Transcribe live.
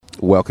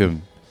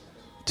welcome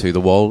to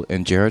the Wal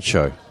and Jared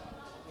Show.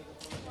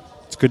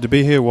 It's good to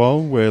be here, Wal.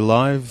 We're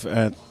live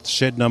at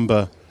shed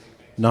number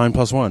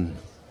 9+1.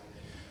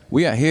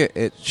 We are here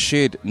at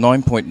shed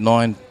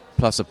 9.9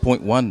 plus a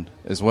 0.1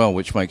 as well,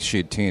 which makes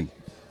shed 10.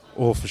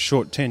 Or for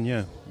short, 10,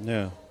 yeah.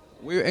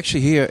 We're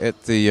actually here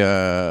at the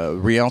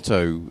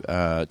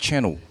Rialto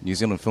Channel New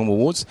Zealand Film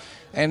Awards,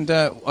 and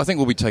I think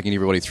we'll be taking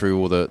everybody through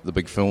all the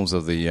big films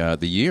of the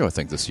year, I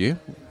think, this year.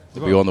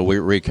 They'll be on the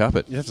red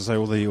carpet. You have to say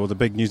all the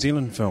big New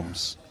Zealand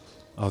films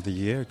of the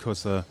year,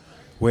 because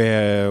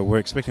we're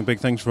expecting big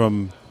things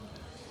from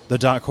The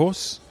Dark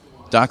Horse.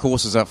 Dark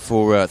Horse is up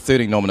for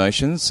 13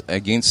 nominations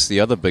against the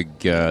other big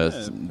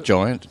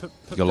giant,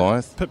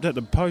 Goliath. Pipped at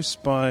the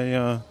post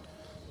by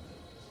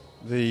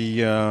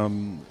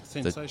the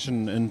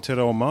sensation in Te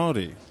Reo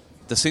Māori.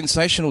 The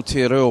sensational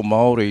Te Reo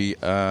Māori,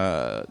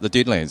 The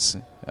Deadlands,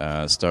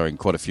 starring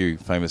quite a few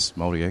famous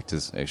Māori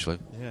actors, actually.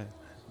 Yeah,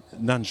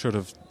 none short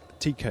of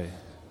TK,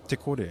 Te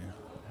Kore.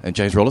 And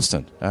James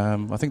Rolliston.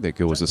 I think that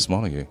girl was just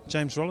smiling at you.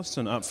 James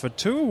Rolliston up for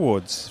 2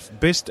 awards.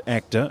 Best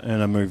Actor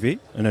in a movie,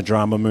 in a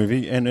drama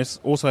movie, and it's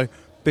also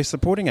Best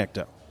Supporting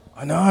Actor.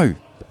 I know.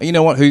 You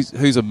know what?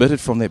 Who's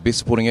omitted from that Best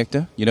Supporting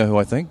Actor? You know who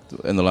I think?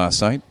 In The Last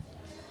Saint?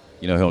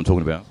 You know who I'm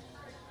talking about?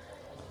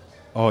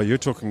 Oh, you're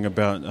talking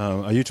about...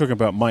 are you talking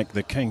about Mike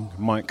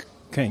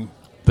King?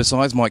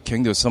 Besides Mike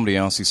King, there was somebody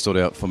else who stood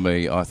out for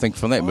me, I think,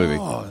 from that movie.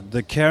 Oh,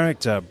 the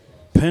character,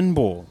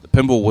 Pinball. The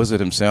Pinball Wizard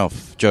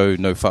himself, Joe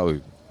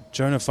Nofa'u.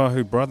 Joe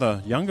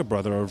Nofa'u, younger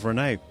brother of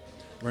Renee.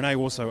 Renee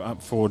also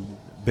up for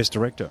Best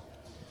Director.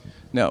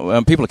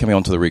 Now, people are coming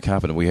onto the red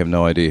carpet and we have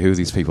no idea who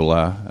these people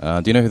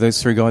are. Do you know who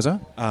those 3 guys are?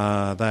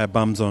 They are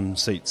bums on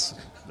seats,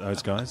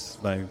 those guys.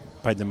 They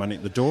paid their money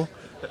at the door.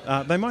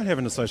 They might have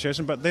an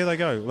association, but there they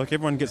go. Look,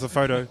 everyone gets a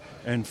photo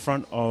in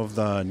front of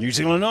the New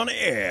Zealand On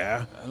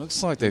Air. It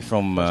looks like they're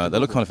from... they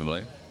look kind of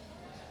familiar.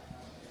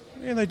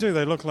 Yeah, they do.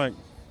 They look like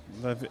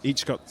they've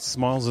each got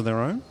smiles of their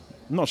own.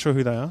 I'm not sure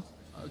who they are.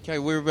 Okay,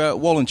 we're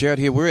Wal and Jared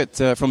here. We're at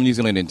from New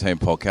Zealand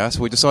Entertainment Podcast.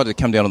 We decided to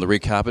come down on the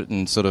red carpet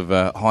and sort of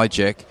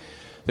hijack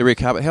the red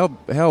carpet.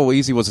 How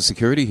easy was the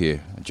security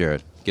here,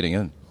 Jared, getting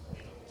in?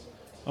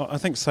 I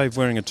think save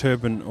wearing a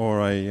turban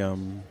or a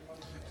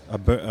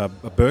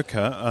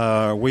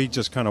burqa, we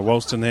just kind of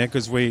waltzed in there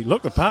because we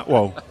look the part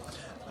well.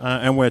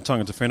 And we're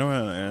tangata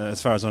whenua.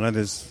 As far as I know,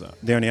 there's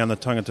the only other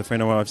tangata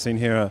whenua I've seen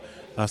here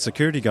are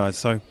security guys.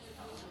 So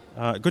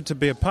good to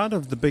be a part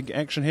of the big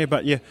action here.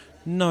 But yeah,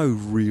 no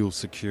real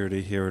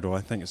security here at all.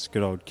 I think it's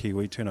good old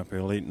Kiwi, turn up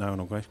early, no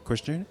one will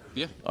question.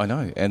 Yeah, I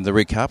know. And the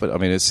red carpet, I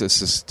mean, it's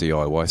just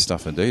DIY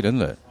stuff indeed,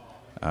 isn't it?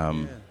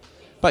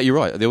 But you're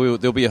right,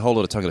 there'll be a whole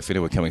lot of tangata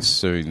whenua coming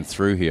soon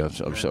through here,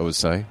 I would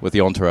say, with the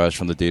entourage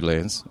from the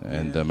Deadlands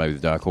and maybe the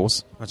Dark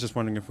Horse. I was just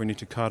wondering if we need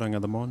to karanga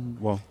them on.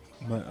 Well,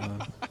 but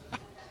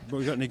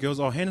we got any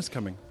girls? Oh, Hannah's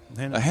coming.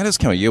 Hannah's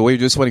coming, yeah. We're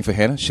just waiting for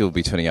Hannah. She'll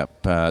be turning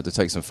up to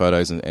take some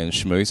photos and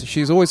schmooze.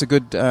 She's always a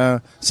good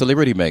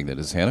celebrity magnet,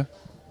 is Hannah?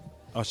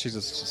 Oh, she's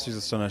a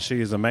stunner.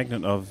 She is a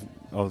magnet of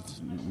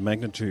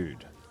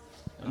magnitude.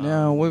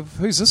 Now,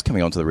 who's this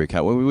coming onto the red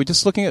carpet? We're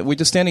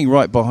just standing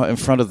right in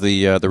front of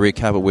the red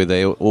carpet where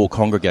they all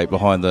congregate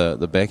behind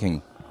the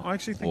backing. I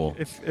actually think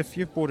if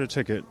you've bought a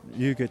ticket,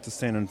 you get to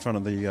stand in front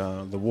of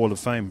the Wall of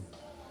Fame,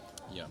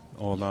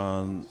 or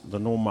the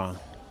Norma,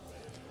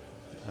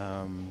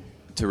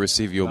 to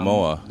receive your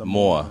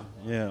moa.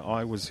 Yeah,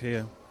 I was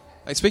here.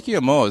 Hey, speaking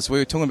of moas, we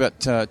were talking about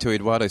to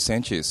Eduardo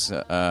Sanchez,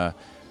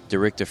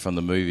 director from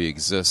the movie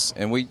Exists,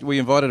 and we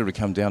invited him to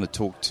come down to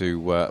talk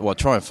to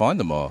try and find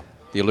the moa.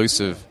 The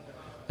elusive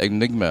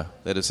enigma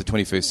that is the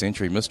 21st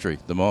century mystery,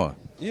 the moa.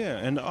 Yeah,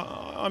 and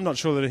I'm not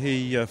sure that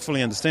he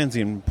fully understands the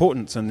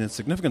importance and the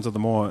significance of the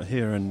moa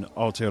here in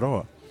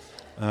Aotearoa,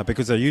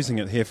 because they're using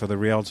it here for the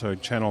Rialto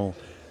Channel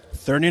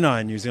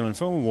 39 New Zealand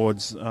Film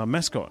Awards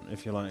mascot,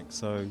 if you like.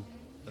 So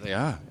they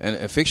are, and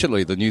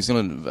affectionately, the New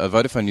Zealand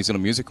Vodafone New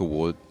Zealand Music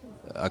Award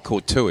are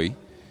called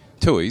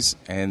Tuis,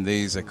 and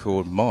these are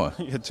called moa.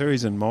 Yeah,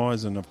 Tuis and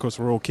moas, and of course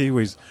we're all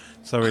Kiwis,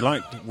 so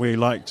we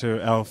like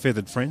our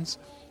feathered friends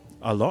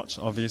a lot,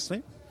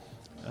 obviously.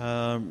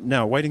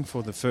 Now, waiting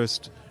for the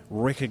first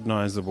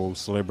recognisable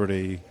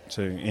celebrity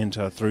to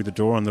enter through the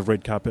door on the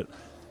red carpet.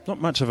 Not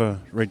much of a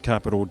red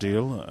carpet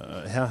ordeal.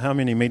 How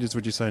many metres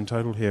would you say in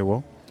total here,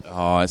 Will?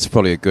 Oh, it's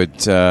probably a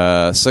good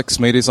 6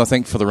 metres, I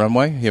think, for the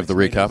runway. You have the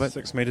red carpet.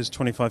 6 metres,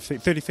 25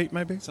 feet, 30 feet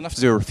maybe? It's enough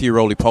to do a few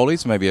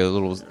roly-polies, maybe a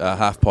little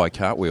half-pie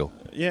cartwheel.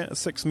 Yeah,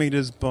 6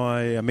 metres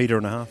by a metre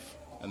and a half.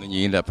 And then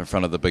you end up in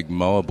front of the big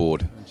moa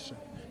board.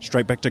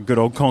 Straight back to good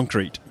old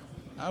concrete.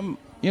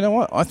 You know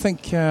what? I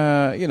think,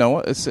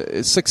 it's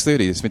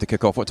 6:30. It's meant to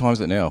kick off. What time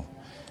is it now?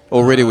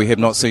 Already we have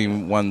not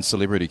seen one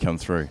celebrity come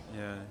through.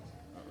 Yeah.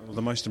 Well,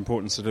 the most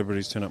important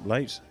celebrities turn up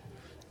late.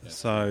 Yeah.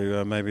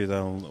 So maybe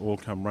they'll all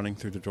come running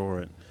through the door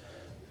at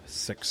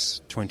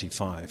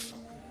 6:25.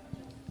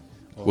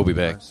 We'll be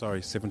back.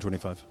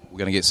 7:25. We're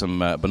going to get some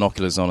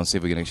binoculars on and see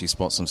if we can actually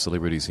spot some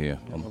celebrities here.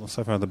 Yeah, well,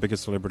 so far the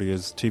biggest celebrity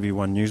is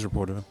TV1 news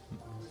reporter.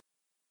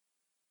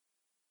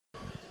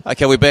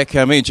 Okay, we're back.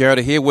 Me and Jared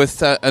are here with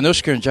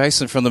Anushka and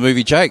Jason from the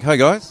movie Jake. Hi,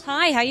 guys. Hi.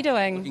 Hi, how you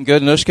doing? Looking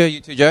good, Anushka.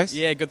 You too, Jace?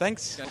 Yeah, good,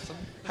 thanks.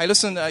 Hey,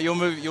 listen, your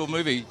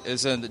movie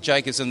is in.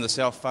 Jake is in the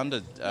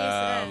self-funded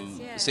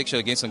section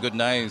against some good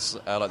names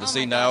like the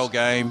C Nail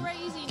Game,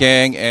 Crazy.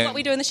 Gang, and What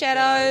We Do in the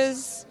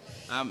Shadows.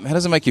 how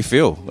does it make you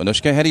feel,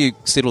 Anushka? How do you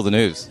settle the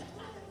nerves?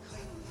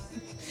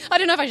 I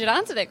don't know if I should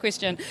answer that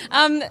question.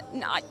 No,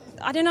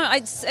 I don't know.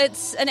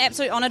 It's an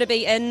absolute honour to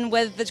be in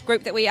with the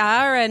group that we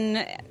are,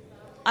 and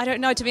I don't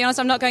know. To be honest,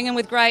 I'm not going in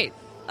with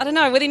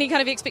with any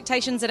kind of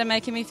expectations that are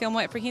making me feel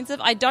more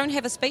apprehensive. I don't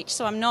have a speech,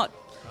 so I'm not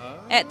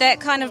at that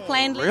kind of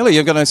planned. Really,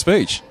 you've got no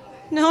speech?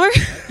 No.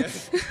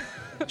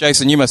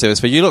 Jason, you must have a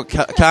speech. You look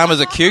calm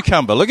as a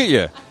cucumber. Look at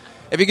you.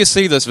 If you can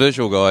see this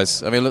visual,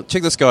 guys, I mean, look,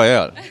 check this guy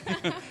out.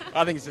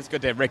 I think it's just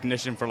good to have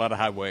recognition for a lot of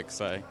hard work.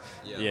 So,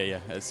 yeah,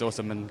 it's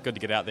awesome and good to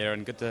get out there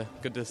and good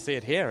to see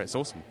it here. It's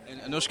awesome.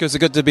 And Anushka, is it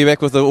good to be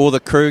back with all the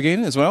crew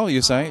again as well?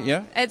 You say,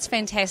 yeah? It's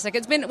fantastic.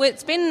 It's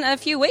been a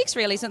few weeks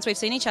really since we've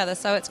seen each other,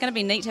 so it's going to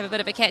be neat to have a bit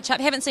of a catch up.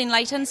 Haven't seen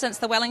Leighton since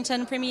the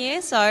Wellington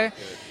premiere, so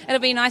it'll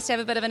be nice to have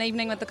a bit of an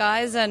evening with the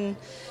guys. And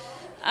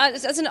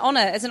it's an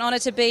honour. It's an honour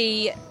to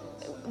be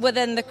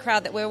within the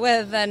crowd that we're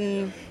with,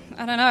 and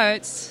I don't know.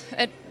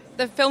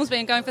 The film's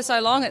been going for so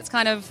long, it's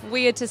kind of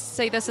weird to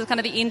see this as kind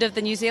of the end of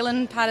the New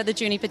Zealand part of the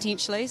journey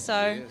potentially.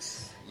 So,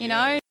 you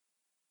know.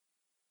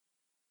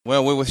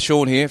 Well, we're with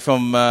Sean here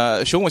from...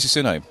 Sean, what's your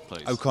surname,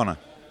 please? O'Connor.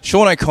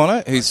 Sean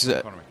O'Connor, who's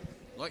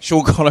like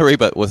Sean Connery,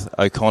 but with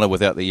O'Connor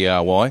without the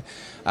Y.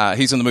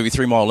 He's in the movie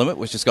 3 Mile Limit,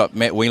 which has got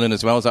Matt Whelan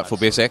as well, is up for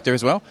Best Actor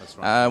as well. That's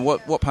right.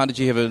 What part did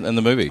you have in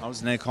the movie? I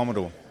was an Air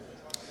Commodore.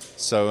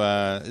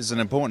 So it's an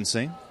important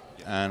scene,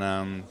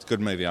 and it's a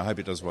good movie. I hope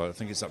it does well. I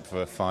think it's up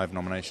for 5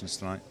 nominations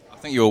tonight.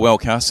 I think you were well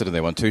casted in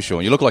that one too,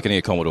 Sean. You look like an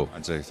Air Commodore. I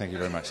do. Thank you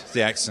very much. It's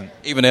the accent.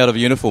 Even out of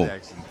uniform. The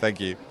accent.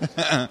 Thank you.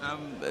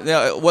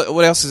 Now,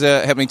 what else is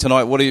happening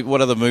tonight?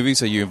 What other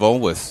movies are you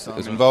involved with?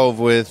 I'm involved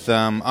with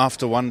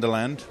After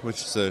Wonderland, which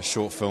is a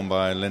short film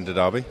by Linda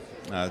Darby,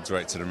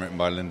 directed and written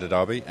by Linda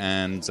Darby,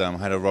 and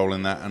had a role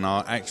in that. And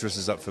our actress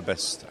is up for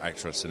Best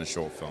Actress in a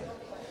short film.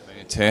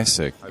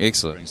 Fantastic.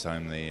 Excellent. Brings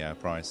home the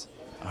prize.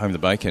 Home the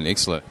bacon.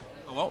 Excellent.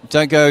 Well,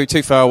 don't go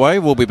too far away.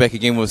 We'll be back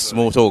again with some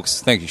more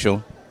talks. Thank you,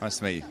 Sean. Nice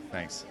to meet you.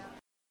 Thanks.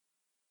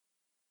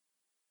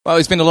 Well,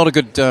 there's been a lot of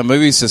good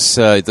movies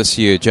this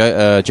year,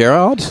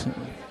 Gerard.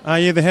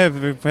 Yeah, they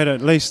have. We've had at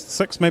least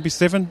 6, maybe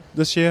 7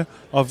 this year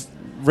of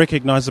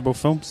recognisable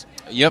films.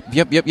 Yep.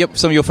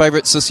 Some of your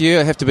favourites this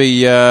year have to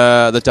be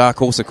The Dark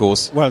Horse, of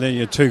course. Well, they're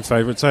your 2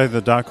 favourites,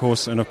 The Dark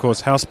Horse and, of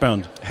course,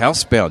 Housebound.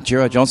 Housebound,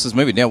 Gerard Johnson's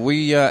movie. Now,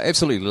 we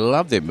absolutely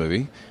love that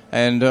movie.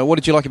 And what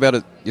did you like about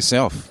it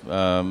yourself,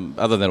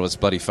 other than it was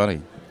bloody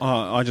funny?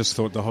 I just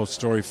thought the whole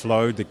story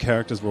flowed. The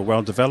characters were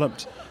well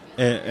developed.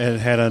 It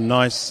had a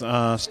nice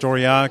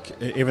story arc.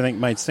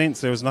 Everything made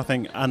sense. There was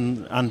nothing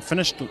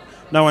unfinished,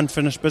 no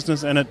unfinished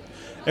business, and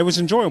it was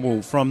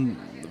enjoyable from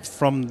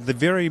the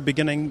very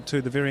beginning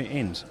to the very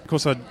end. Of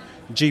course,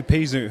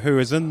 GP who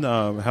is in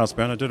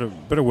Housebound. I did a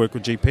bit of work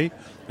with GP,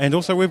 and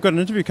also we've got an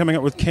interview coming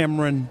up with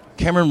Cameron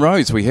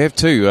Rhodes. We have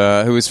too,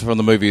 who is from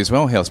the movie as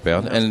well,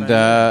 Housebound, and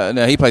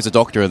now he plays a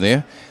doctor in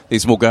there.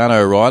 There's Morgana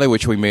O'Reilly,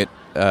 which we met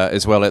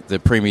as well at the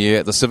premiere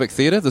at the Civic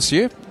Theatre this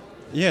year.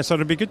 Yeah, so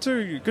it'd be good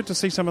to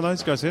see some of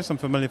those guys here, some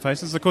familiar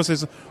faces. Of course,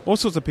 there's all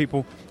sorts of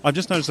people. I've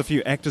just noticed a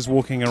few actors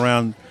walking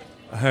around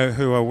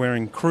who are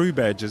wearing crew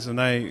badges,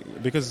 and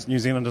because New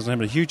Zealand doesn't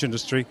have a huge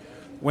industry,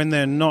 when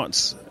they're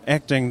not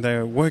acting,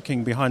 they're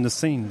working behind the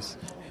scenes.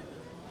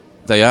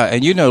 They are,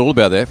 and you know all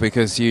about that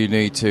because you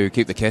need to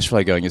keep the cash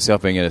flow going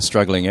yourself, being a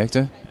struggling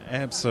actor.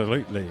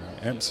 Absolutely.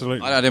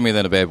 I don't mean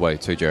that in a bad way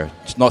too, Jared.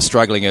 It's not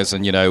struggling as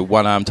in,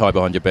 one arm tied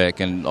behind your back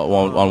and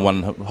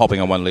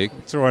hopping on one leg.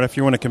 It's all right if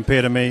you want to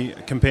compare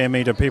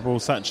me to people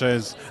such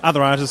as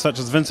other artists such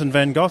as Vincent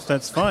van Gogh.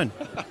 That's fine.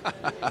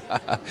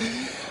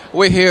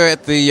 We're here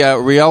at the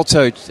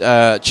Rialto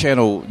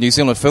Channel New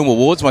Zealand Film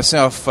Awards.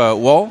 Myself,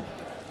 Wal.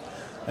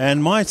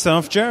 And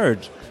myself,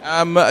 Jared.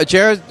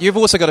 Jared, you've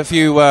also got a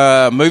few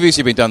movies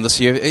you've been done this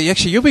year.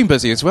 Actually, you've been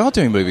busy as well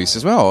doing movies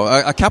as well.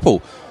 A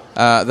couple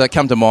that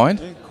come to mind.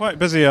 Yeah, quite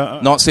busy.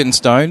 Not Set in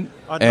Stone.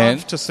 I'd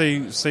love to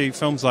see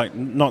films like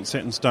Not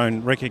Set in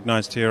Stone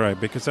recognised here,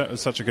 because that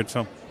was such a good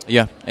film.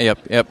 Yeah,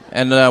 yep.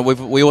 And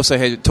we also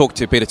had talked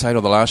to Peter Tate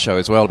on the last show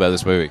as well about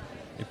this movie.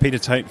 Peter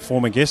Tate,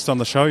 former guest on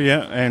the show,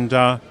 yeah,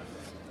 and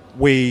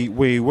we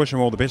wish him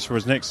all the best for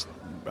his next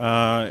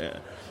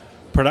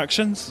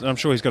productions. I'm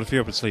sure he's got a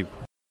few up his sleeve.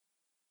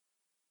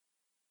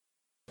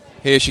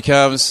 Here she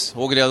comes,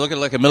 walking down, looking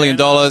like $1 million.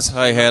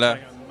 Hey, Hannah.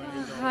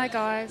 Hi,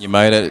 guys. You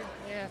made it.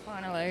 Yeah,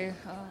 finally.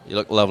 You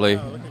look lovely.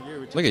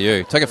 Look at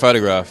you. Take a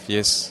photograph,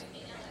 yes.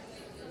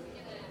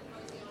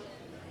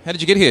 How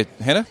did you get here,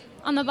 Hannah?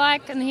 On the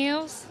bike and the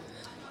heels.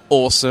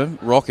 Awesome.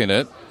 Rocking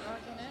it.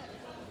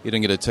 You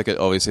didn't get a ticket,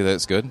 obviously.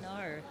 That's good. No.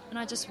 And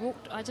I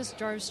just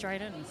drove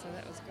straight in, so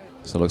that was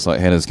good. So it looks like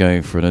Hannah's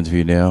going for an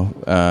interview now.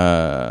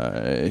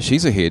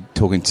 She's ahead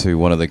talking to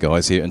one of the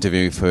guys here,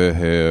 interviewing for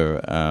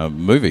her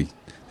movie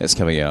that's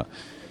coming out.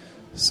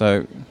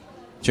 So,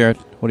 Jared,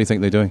 what do you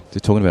think they're doing? They're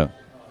talking about?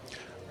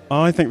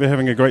 I think they're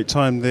having a great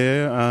time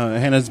there.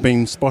 Hannah's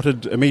been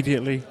spotted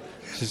immediately.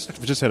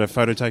 We've just had a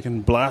photo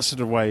taken, blasted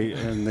away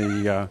in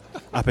the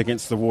up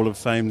against the wall of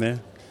fame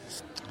there.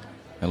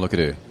 And look at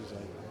her.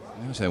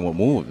 I say what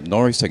more.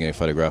 Norrie's taking a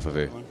photograph of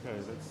her.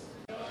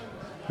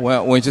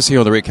 Well, we're just here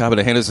on the red carpet.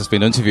 Hannah's just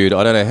been interviewed.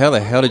 I don't know, how the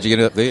hell did you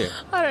get up there?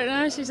 I don't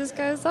know. She just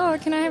goes, "Oh,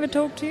 can I have a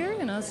talk to you?"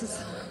 And I was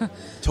just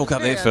Talk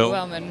up very there, Phil.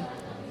 overwhelming.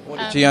 What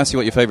did she ask you?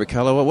 What your favourite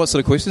colour was? What sort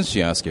of questions did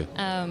she ask you?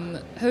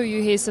 Who are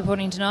you here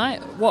supporting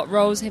tonight? What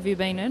roles have you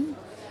been in?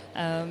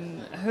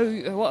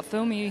 What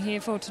film are you here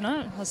for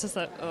tonight? I was just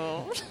like,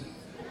 oh.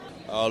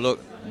 Oh, look,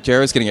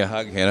 Jared's getting a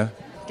hug, Hannah.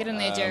 Get in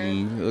there, Jared.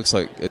 It looks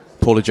like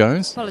Paula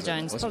Jones. Paula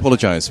Jones. What's Paula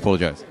Jones? Paula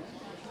Jones.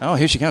 Oh,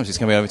 here she comes. She's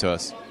coming over to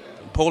us.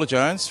 Paula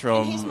Jones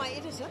from... Here's my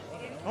editor.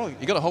 Oh,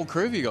 you got a whole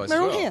crew of you guys. We're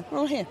as all well. here. We're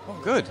all here.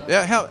 Oh, good.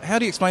 Yeah, how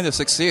do you explain the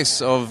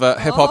success of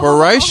Hip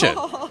Operation?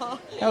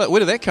 Where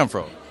did that come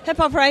from? Hip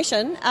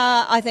Operation,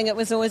 I think it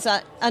was always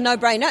a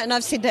no-brainer, and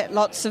I've said that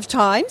lots of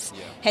times.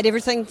 Yeah. Had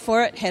everything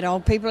for it. Had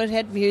old people, it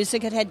had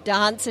music, it had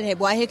dance, it had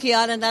Waiheke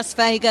Island, Las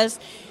Vegas.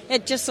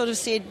 It just sort of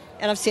said,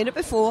 and I've said it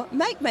before,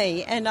 make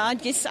me. And I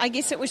guess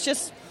it was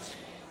just,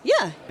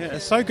 yeah.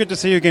 It's so good to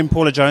see you again,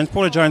 Paula Jones.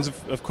 Paula Jones,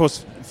 of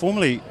course,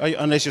 formerly,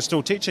 unless you're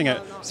still teaching at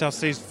South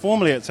Seas,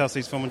 formerly at South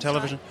Seas Film and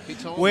Television,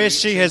 where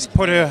she has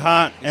put her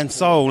heart and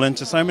soul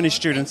into so many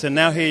students, and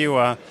now here you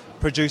are,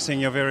 producing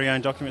your very own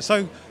document.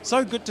 So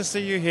good to see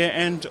you here,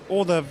 and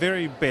all the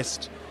very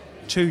best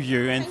to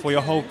you and for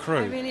your whole I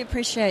crew. really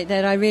appreciate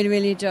that. I really,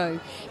 really do.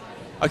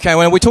 Okay,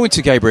 well, we're talking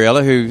to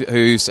Gabriella,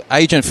 who's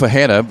agent for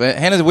Hannah. But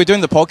Hannah, we're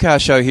doing the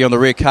podcast show here on the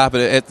red carpet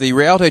at the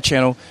Rialto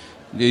Channel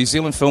New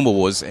Zealand Film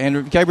Awards.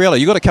 And Gabriella,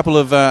 you got a couple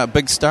of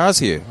big stars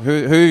here. Who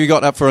have you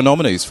got up for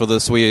nominees for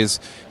this year's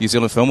New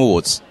Zealand Film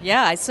Awards?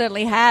 Yeah, I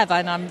certainly have,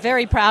 and I'm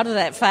very proud of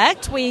that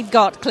fact. We've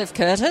got Cliff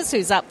Curtis,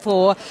 who's up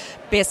for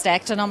Best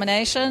Actor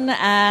nomination,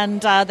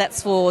 and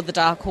that's for The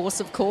Dark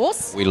Horse, of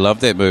course. We love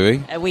that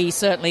movie. We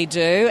certainly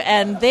do.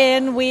 And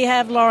then we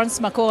have Lawrence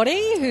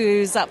Makori,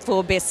 who's up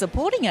for Best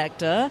Supporting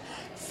Actor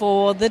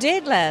for The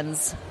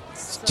Deadlands.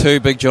 Two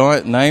big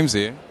giant names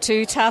there.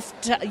 Two tough,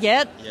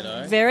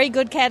 very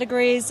good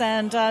categories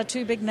and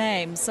two big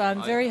names. So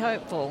I'm very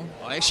hopeful.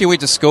 I actually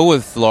went to school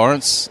with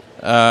Lawrence.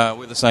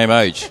 We're the same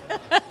age.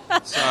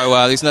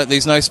 So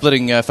there's no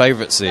splitting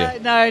favourites there.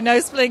 No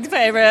splitting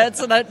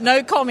favourites, and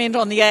no comment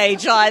on the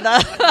age either.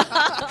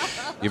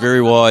 You're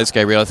very wise,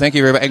 Gabriella. Thank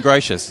you very much, and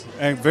gracious.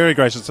 And very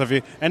gracious of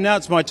you. And now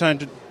it's my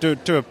turn to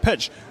do a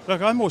pitch.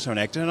 Look, I'm also an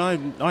actor,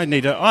 and I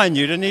need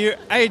a new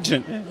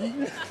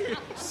agent.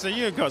 So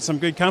you've got some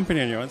good company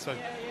on your own. So.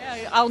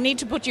 I'll need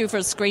to put you for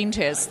a screen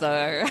test,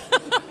 though.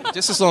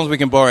 Just as long as we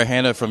can borrow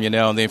Hannah from you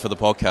now and then for the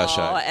podcast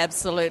show. Oh,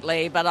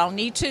 absolutely. But I'll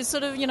need to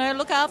sort of,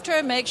 look after her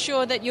and make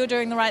sure that you're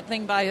doing the right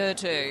thing by her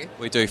too.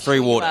 We do. Free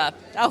water.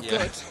 Oh,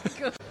 Yeah.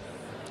 good.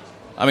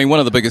 I mean, one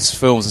of the biggest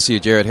films this year,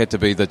 Jared, had to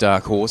be The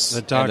Dark Horse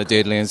The and The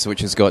Deadlands,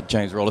 which has got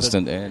James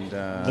Rolliston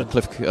and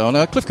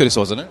Cliff Curtis,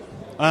 wasn't it?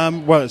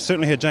 Well, it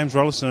certainly had James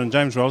Rolliston, and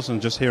James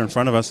Rolliston just here in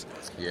front of us.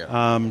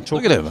 Yeah.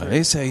 Look at him.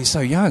 He's so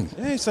young.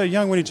 Yeah, he's so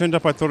young. When he turned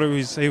up, I thought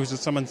he was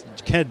just someone's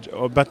kid.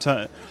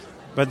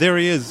 But there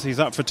he is. He's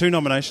up for 2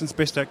 nominations,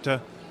 Best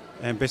Actor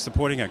and Best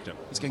Supporting Actor.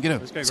 Let's go and get him.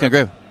 Let's Let's go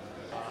go grab him.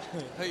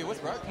 Who are you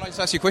with, bro? Can I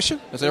just ask you a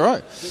question? Is that all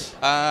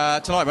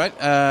right? Tonight,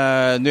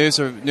 mate,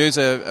 nerves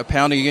are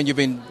pounding again. You've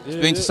been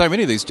to so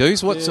many of these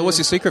dudes. What's your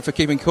secret for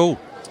keeping cool?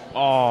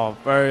 Oh,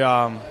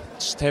 bro,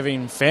 just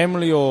having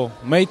family or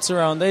mates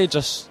around there,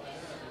 just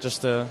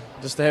to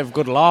have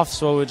good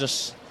laughs while we're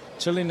just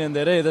chilling in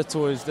there. That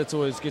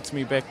always gets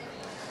me back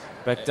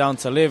down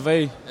to live.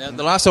 The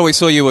last time we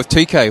saw you with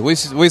TK,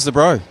 where's the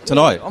bro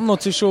tonight? I'm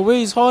not too sure where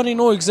he's hiding,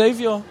 or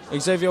Xavier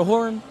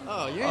Horan.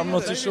 Oh, yeah. I'm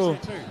not too sure.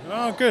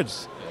 Oh, good.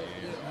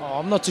 Oh,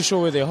 I'm not too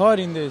sure where they're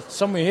hiding. They're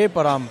somewhere here,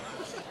 but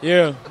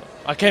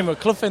I came with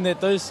Cliff in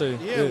that though. So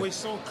Yeah, we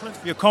saw Cliff,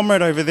 your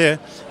comrade over there.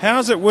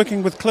 How's it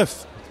working with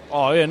Cliff?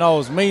 Oh yeah, no, it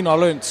was mean. I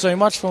learned so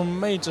much from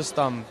me. Just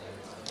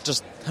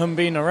him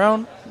being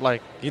around.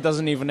 Like, he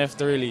doesn't even have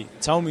to really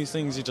tell me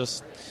things. You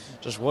just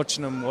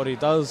watching him, what he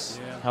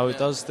does, how he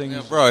does things.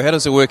 Now, bro, how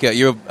does it work out?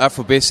 You're up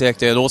for Best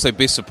Actor and also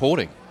Best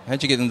Supporting.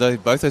 How'd you get in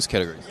both those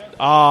categories?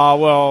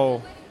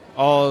 Well,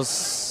 I was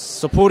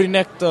supporting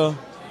actor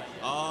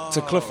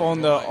to Cliff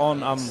on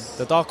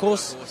the Dark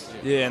Horse.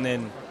 Yeah, and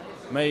then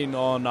main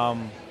on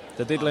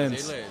the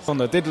Deadlands. On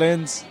the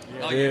Deadlands.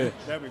 Yeah.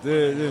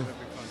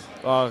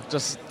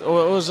 It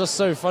was just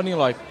so funny,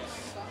 like,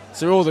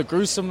 through all the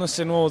gruesomeness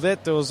and all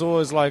that, there was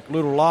always like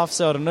little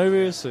laughs out of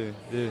nowhere. So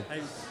yeah.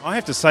 I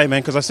have to say,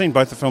 man, because I've seen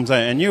both the films,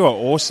 and you are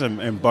awesome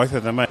in both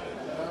of them, mate.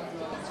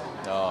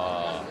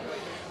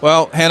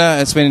 Well,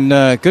 Hannah, it's been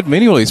good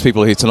meeting all these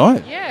people here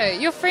tonight. Yeah,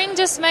 your friend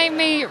just made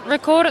me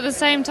record at the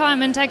same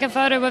time and take a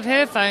photo with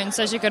her phone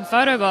so she could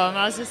photobomb.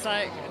 I was just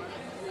like,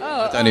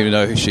 I don't even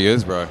know who she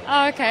is, bro.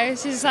 oh, okay.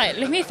 She's like,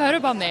 let me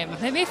photobomb them.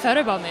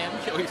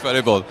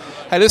 Photoball.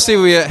 Hey, let's see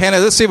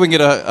if we can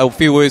get a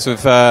few words with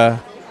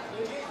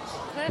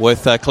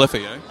Cliffy.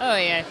 You know? Oh,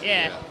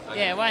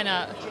 yeah, why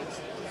not?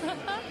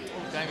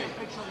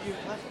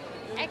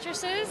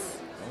 Actresses?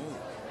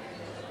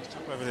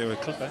 Over there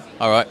with Cliff, eh?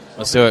 All right,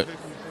 let's do it.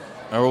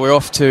 All right, we're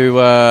off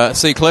to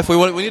see Cliff.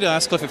 We need to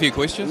ask Cliff a few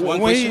questions.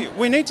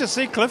 We need to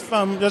see Cliff.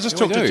 I just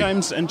talked to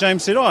James, and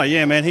James said, "Oh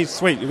yeah, man, he's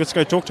sweet. Let's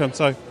go talk to him."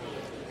 So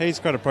he's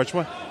quite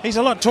approachable. He's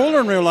a lot taller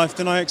in real life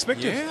than I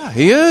expected. Yeah,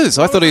 he is.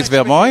 I thought he was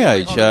about my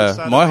age,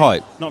 my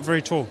height. Not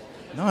very tall.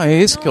 No,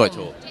 he is quite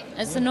tall.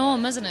 It's the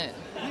norm, isn't it?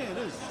 Yeah, it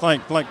is.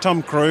 Like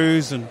Tom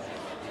Cruise and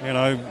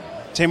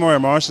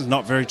Temuera Morrison's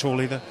not very tall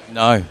either.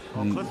 No.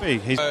 Cliffy.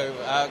 He's...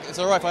 Is it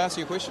all right if I ask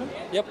you a question?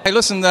 Yep. Hey,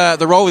 listen,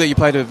 the role that you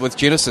played with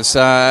Genesis,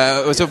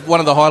 was it one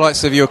of the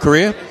highlights of your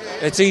career?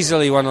 It's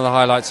easily one of the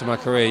highlights of my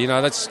career. You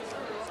know, that's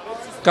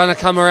going to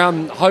come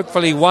around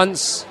hopefully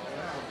once.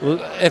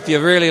 If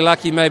you're really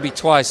lucky, maybe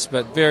twice,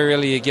 but very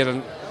rarely you get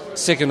a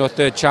second or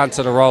third chance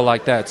at a role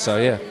like that. So,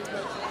 yeah.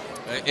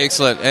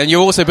 Excellent. And you're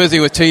also busy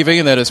with TV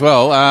in that as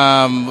well.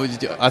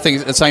 I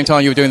think at the same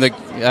time you were doing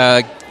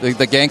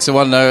the gangster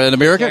one in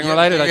America. Gang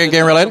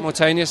related.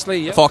 Simultaneously,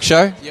 yep. The Fox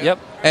show. Yep.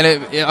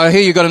 And I hear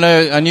you got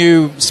a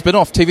new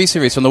spin-off TV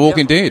series from The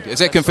Walking Dead. Is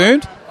that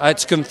confirmed?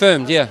 It's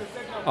confirmed, yeah.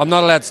 I'm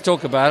not allowed to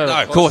talk about it.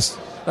 No, of course.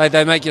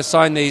 They make you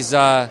sign these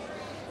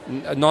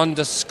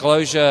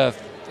non-disclosure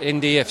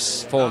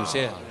NDFs forms,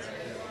 yeah.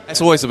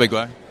 That's always a big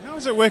one. How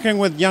is it working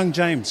with young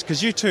James?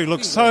 Because you two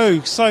look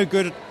so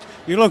good.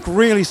 You look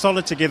really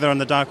solid together on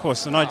the Dark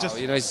Horse, and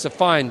he's a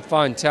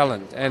fine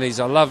talent, and he's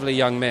a lovely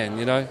young man.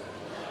 You know,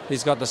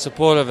 he's got the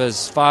support of his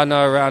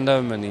whānau around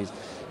him,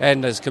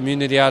 and his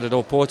community out at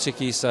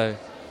Opotiki. So,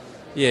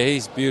 yeah,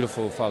 he's a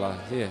beautiful fella.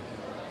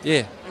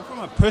 Yeah. And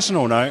from a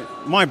personal note,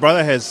 my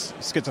brother has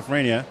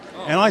schizophrenia,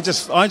 and I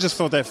just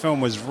thought that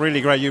film was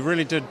really great. You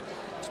really did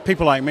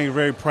people like me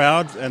very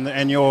proud,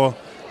 and your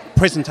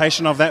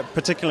presentation of that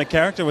particular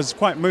character was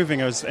quite moving.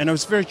 It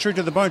was very true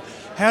to the bone.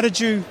 How did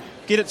you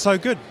get it so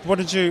good?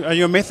 Are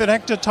you a method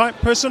actor type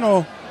person,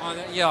 or?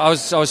 Yeah, I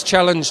was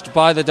challenged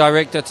by the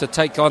director to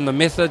take on the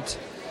method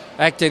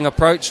acting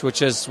approach,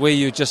 which is where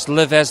you just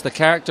live as the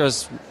character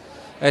as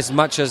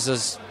much as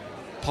is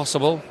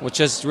possible, which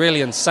is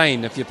really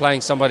insane if you're playing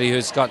somebody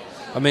who's got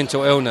a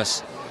mental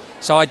illness.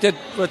 So I did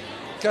with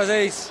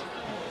Kazi's.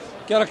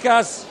 Kia ora,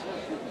 Kaz.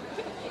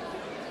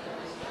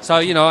 So,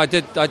 I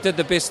did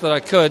the best that I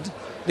could.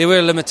 There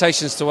were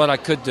limitations to what I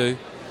could do.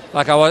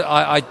 Like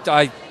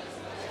I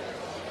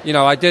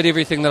did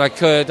everything that I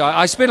could.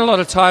 I spent a lot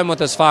of time with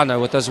his whānau,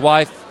 with his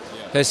wife,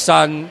 his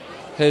son,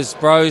 his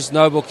bros,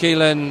 Noble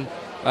Keelan,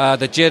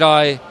 the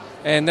Jedi,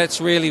 and that's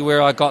really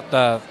where I got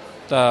the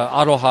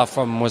aroha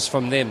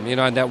from them,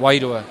 and that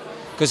wairua.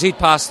 Because he'd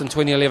passed in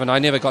 2011. I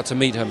never got to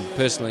meet him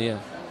personally, yeah.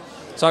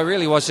 So it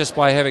really was just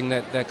by having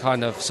that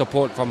kind of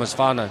support from his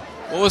whānau.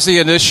 What was the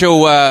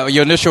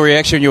your initial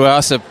reaction when you were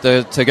asked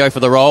to go for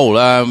the role?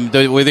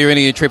 Were there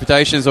any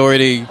trepidations or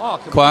any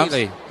qualms?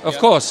 Of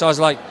course. I was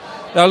like,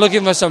 they were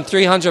looking for some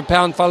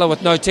 300-pound fella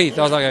with no teeth.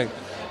 I was like,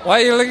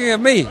 why are you looking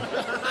at me?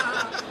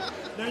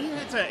 No, you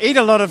had to eat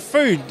a lot of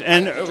food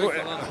and drink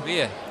a lot of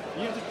beer.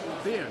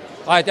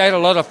 I ate a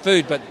lot of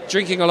food, but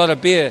drinking a lot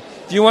of beer.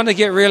 If you want to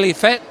get really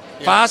fat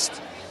fast,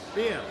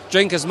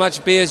 drink as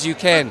much beer as you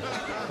can,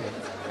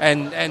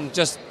 and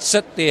just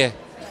sit there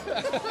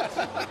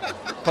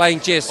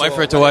playing chess. Wait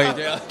for it to weigh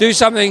down. Do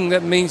something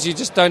that means you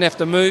just don't have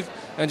to move,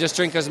 and just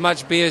drink as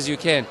much beer as you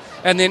can.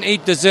 And then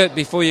eat dessert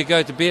before you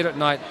go to bed at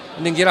night,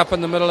 and then get up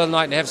in the middle of the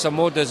night and have some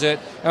more dessert.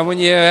 And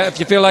if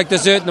you feel like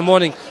dessert in the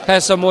morning,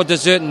 have some more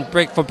dessert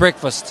for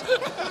breakfast.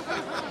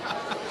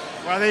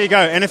 Well, there you go.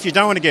 And if you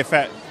don't want to get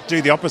fat,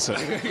 do the opposite.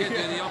 Do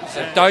the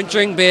opposite. Don't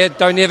drink beer,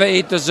 don't ever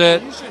eat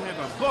dessert. You should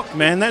have a book,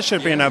 man. That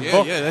should be in a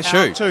book. Yeah, that's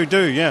true. How to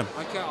do, yeah.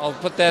 Okay, I'll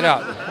put that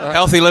out.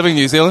 Healthy Living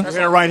New Zealand.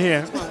 Yeah, right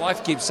here. My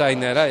wife keeps saying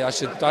that,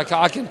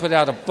 I can put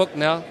out a book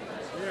now.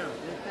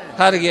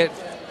 How to get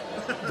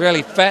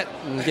really fat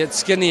and get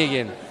skinny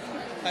again.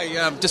 Hey,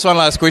 just one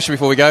last question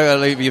before we go. I'll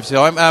leave you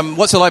time.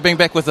 What's it like being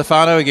back with the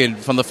whānau again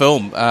from the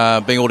film,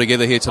 being all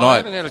together here tonight? I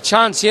haven't had a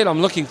chance yet.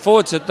 I'm looking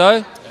forward to it,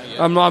 though.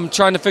 I'm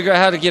trying to figure out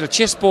how to get a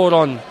chessboard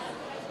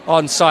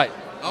on site.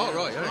 Oh,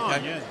 right.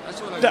 Okay. Yeah.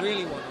 That's what I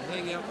really want. I'm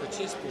hanging out for a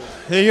chessboard.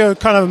 You're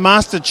kind of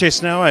mastered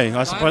chess now,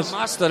 I suppose. I haven't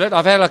mastered it.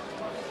 I've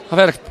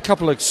had a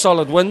couple of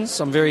solid wins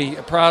I'm very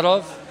proud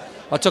of.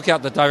 I took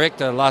out the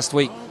director last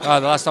week, the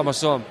last time I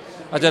saw him.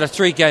 I did a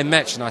 3-game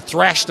match and I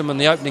thrashed him in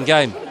the opening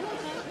game.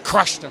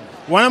 Crushed him.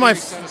 One of my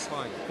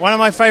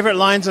favourite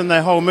lines in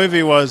the whole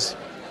movie was,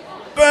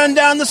 "Burn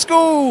down the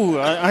school."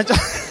 That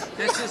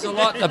says a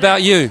lot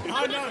about you.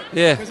 I know.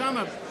 Yeah. Because I'm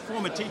a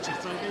former teacher,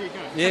 so there you go.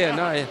 Yeah,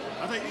 no, yeah.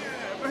 I think,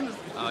 burn the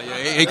school.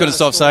 He couldn't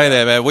stop saying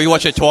that, man. We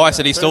watched it twice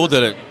and he still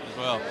did it as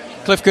well.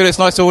 Cliff Curtis,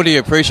 nice talking to you.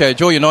 Appreciate it.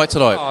 Enjoy your night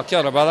tonight. Oh, kia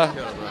ora, brother.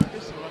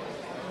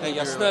 There you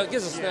go.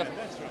 Give us a snap.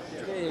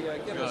 There you go.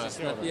 Give us a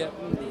snap. Yeah.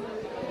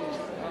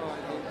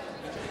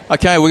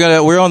 Okay,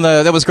 we're on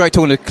the. That was great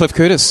talking to Cliff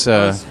Curtis,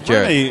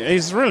 Jared.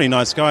 He's a really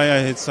nice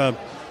guy. It's a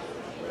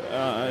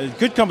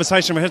good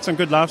conversation. We had some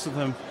good laughs with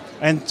him,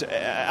 and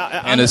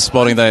his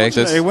spotting day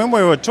actors. When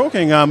we were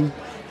talking,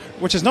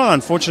 which is not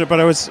unfortunate, but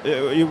it was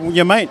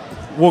your mate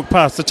walked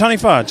past. The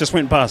Taniwha just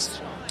went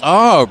past.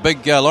 Oh,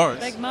 big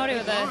Lawrence. Big Māori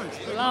with a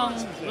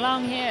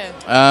long hair.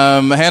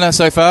 Hannah,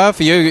 so far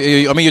for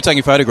you, I mean, you're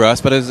taking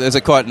photographs, but is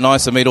it quite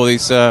nice to meet all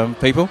these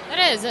people?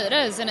 It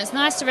is, and it's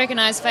nice to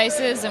recognise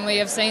faces, and we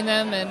have seen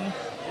them and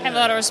have a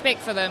lot of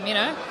respect for them, you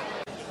know.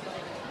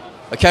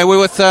 Okay, we're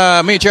with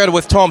me and Jared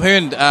with Tom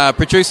Hearn,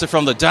 producer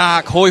from the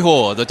Dark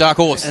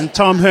Horse. And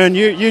Tom Hearn,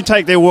 you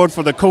take the award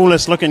for the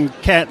coolest looking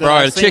cat that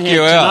I've seen check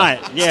here you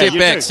tonight. out.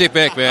 Yeah, Step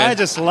back, man. I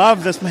just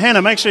love this.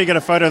 Hannah, make sure you get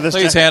a photo of this.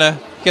 Please, cat. Hannah,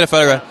 get a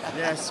photograph.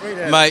 Yeah, sweet.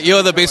 Mate,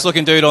 you're the best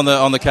looking dude on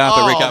the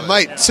carpet. red carpet.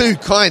 Mate, too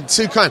kind.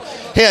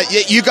 Here,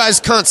 you guys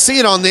can't see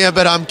it on there,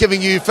 but I'm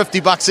giving you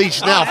 $50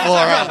 each now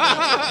for...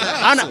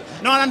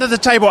 Not under the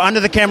table, under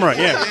the camera.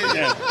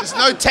 Yeah. There's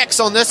no tax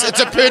on this. It's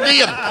a per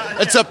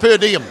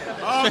diem.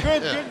 Oh,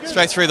 good.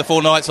 Straight through the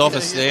 4 nights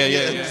office. Yeah.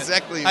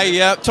 Exactly. Hey,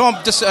 Tom,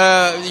 just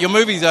your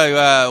movies,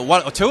 though,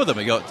 one or two of them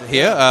you got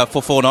here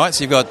for 4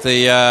 nights. You've got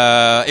the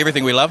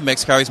Everything We Love,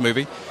 Max Curry's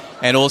movie,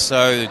 and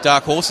also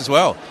Dark Horse as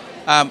well.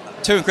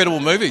 2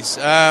 incredible movies.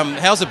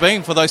 How's it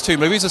been for those 2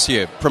 movies this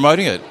year,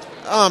 promoting it?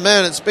 Oh,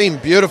 man, it's been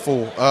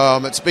beautiful.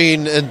 It's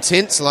been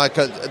intense. Like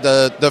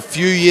the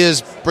few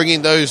years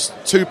bringing those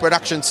 2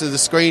 productions to the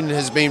screen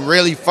has been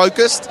really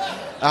focused.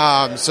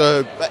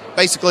 So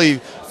basically,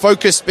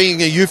 focused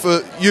being a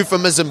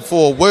euphemism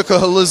for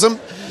workaholism.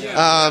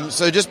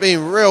 So just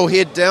being real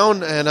head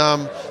down, and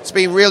it's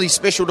been really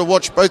special to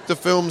watch both the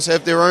films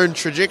have their own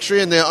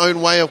trajectory and their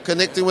own way of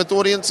connecting with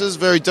audiences.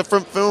 Very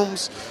different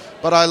films,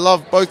 but I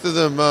love both of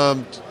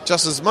them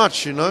just as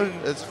much, you know.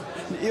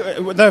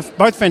 They're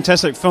both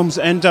fantastic films,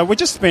 and we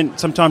just spent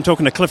some time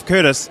talking to Cliff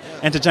Curtis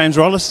and to James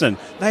Rolliston.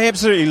 They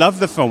absolutely loved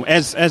the film,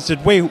 as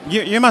did we.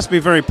 You must be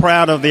very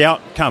proud of the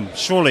outcome,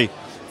 surely,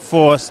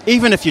 for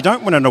even if you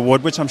don't win an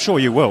award, which I'm sure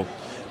you will.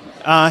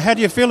 How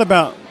do you feel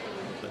about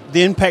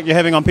the impact you're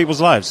having on people's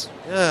lives?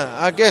 Yeah,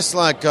 I guess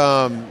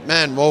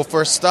well,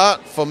 for a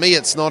start, for me,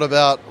 it's not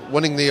about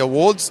winning the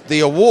awards. The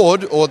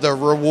award or the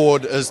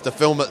reward is the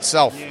film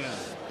itself. Yeah.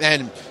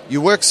 And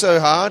you work so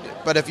hard,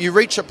 but if you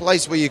reach a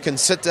place where you can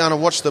sit down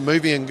and watch the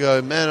movie and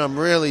go, man, I'm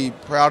really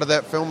proud of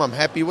that film, I'm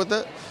happy with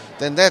it,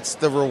 then that's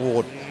the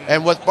reward.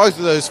 And with both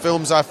of those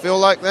films, I feel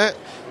like that.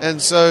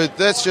 And so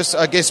that's just,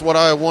 I guess, what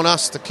I want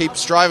us to keep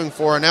striving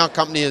for in our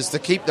company is to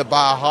keep the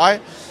bar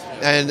high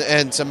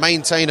and to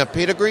maintain a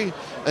pedigree.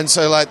 And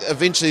so,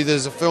 eventually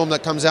there's a film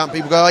that comes out and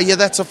people go, oh, yeah,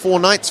 that's a 4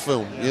 nights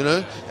film, you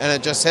know? And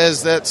it just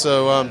has that.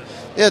 So,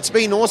 it's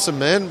been awesome,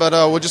 man. But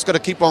we're just got to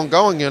keep on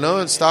going, you know,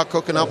 and start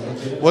cooking up.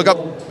 We've got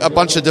a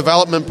bunch of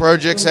development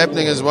projects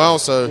happening as well.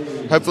 So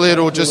hopefully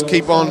it'll just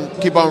keep on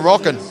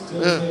rocking.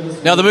 Yeah.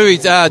 Now, the movie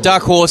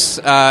Dark Horse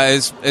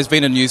has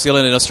been in New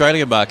Zealand and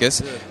Australian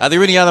markets. Are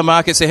there any other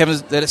markets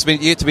that it's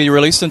been yet to be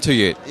released into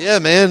yet? Yeah,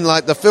 man.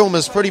 The film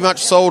is pretty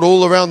much sold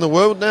all around the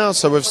world now.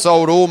 So we've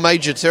sold all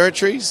major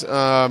territories.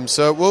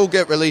 So it will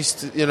get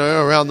released, you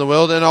know, around the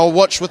world. And I'll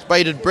watch with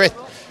bated breath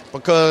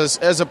because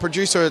as a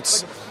producer,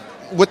 it's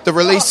with the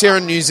release here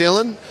in New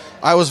Zealand,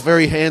 I was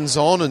very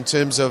hands-on in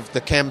terms of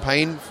the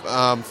campaign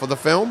for the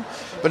film.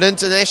 But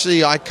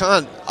internationally, I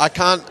can't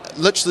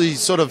literally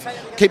sort of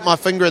keep my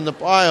finger in the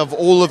pie of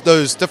all of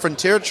those different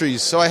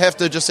territories. So I have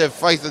to just have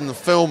faith in the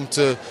film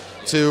to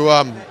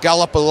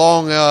gallop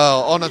along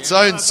on its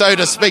own, so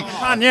to speak.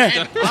 Fun,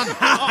 yeah.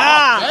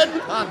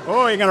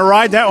 Oh, you're going to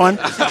ride that one.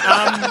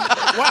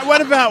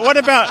 What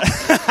about?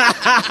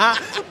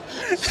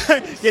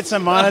 Get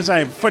some mileage,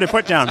 put a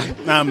foot down.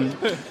 Yeah.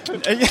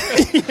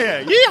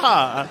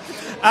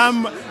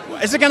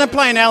 Is it going to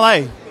play in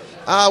LA?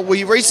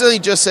 We recently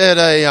just had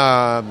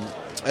a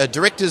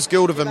Directors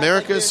Guild of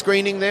America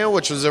screening there,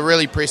 which was a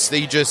really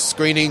prestigious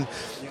screening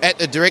at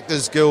the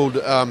Directors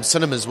Guild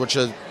cinemas, which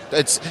it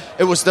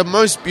was the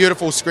most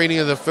beautiful screening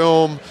of the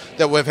film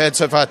that we've had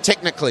so far,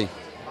 technically.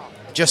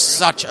 Just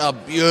such a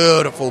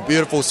beautiful,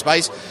 beautiful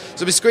space.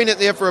 So we screened it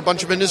there for a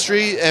bunch of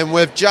industry, and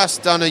we've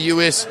just done a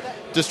US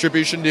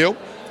distribution deal,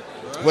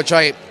 which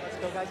we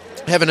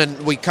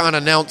can't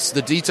announce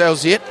the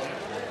details yet.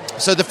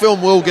 So the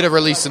film will get a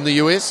release in the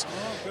US,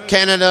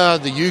 Canada,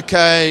 the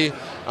UK,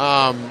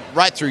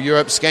 right through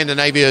Europe,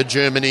 Scandinavia,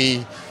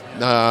 Germany.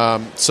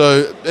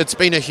 So it's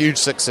been a huge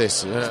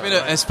success.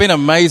 Yeah. It's been an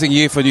amazing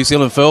year for New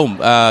Zealand film,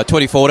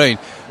 2014.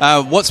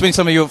 What's been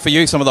some of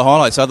the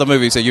highlights, other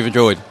movies that you've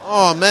enjoyed?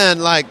 Oh man,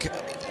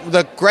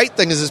 the great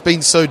thing is it's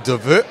been so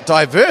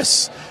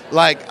diverse.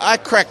 I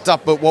cracked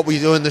up at What We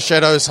Do in the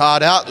Shadows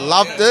Hard Out,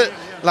 loved it,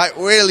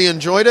 really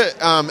enjoyed it.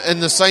 In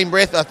the same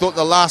breath, I thought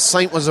The Last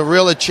Saint was a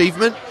real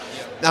achievement,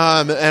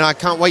 and I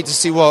can't wait to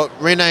see what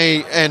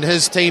Rene and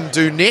his team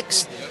do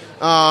next.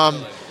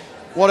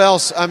 What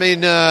else? I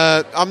mean,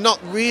 I'm not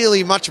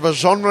really much of a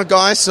genre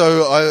guy,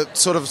 so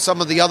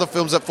some of the other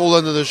films that fall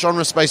into the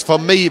genre space, for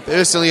me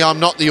personally, I'm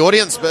not the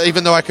audience, but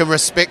even though I can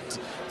respect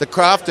the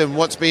craft and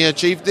what's being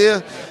achieved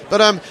there.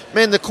 But,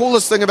 man, the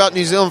coolest thing about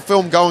New Zealand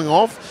film going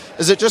off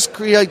is it just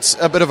creates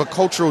a bit of a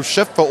cultural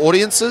shift for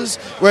audiences,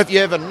 where if you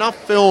have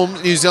enough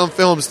New Zealand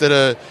films that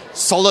are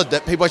solid,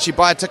 that people actually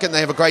buy a ticket and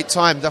they have a great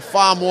time, they're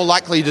far more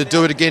likely to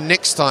do it again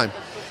next time.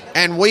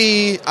 And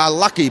we are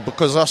lucky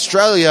because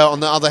Australia,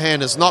 on the other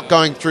hand, is not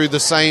going through the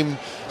same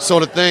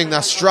sort of thing.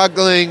 They're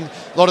struggling.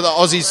 A lot of the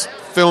Aussies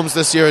films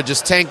this year are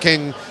just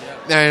tanking,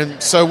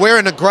 and so we're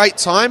in a great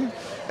time,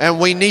 and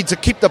we need to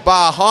keep the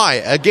bar high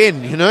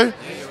again, you know.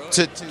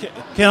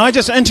 Can I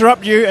just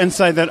interrupt you and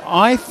say that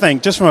I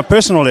think, just from a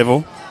personal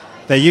level,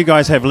 that you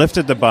guys have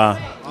lifted the bar.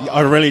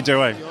 I really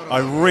do, eh? I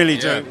really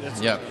do.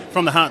 Yeah.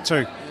 From the heart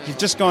too. You've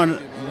just gone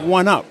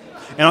one up.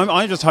 And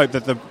I just hope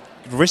that the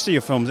rest of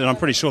your films, and I'm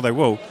pretty sure they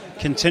will,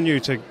 continue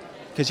to,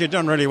 because you're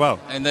doing really well.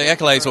 And the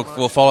accolades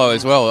will follow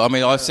as well. I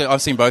mean,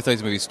 I've seen both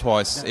these movies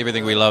twice.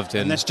 Everything We Loved,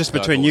 and that's just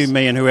between you,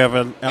 me, and whoever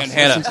else and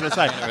Hannah listens to this,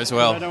 eh? as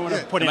well. I don't want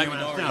to put anyone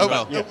else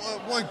down. It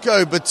won't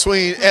go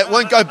between. It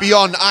won't go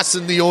beyond us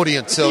and the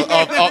audience,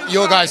 of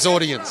your guys'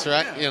 audience,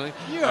 right? You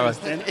know.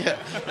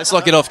 Let's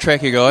not get off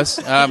track here, guys.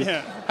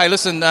 Hey,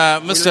 listen,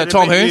 Mr.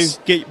 Tom Hoons.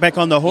 Get back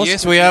on the horse?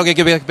 Yes, we are going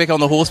to get back on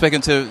the horse, back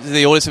into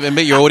the audience and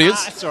meet your audience.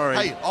 Sorry.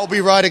 Hey, I'll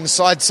be riding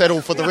side saddle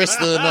for the rest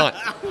of the night.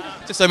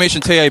 Just so mention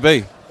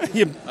TAB.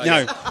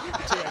 No.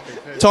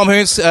 Tom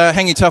Hoons,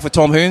 hanging tough with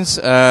Tom Hoons.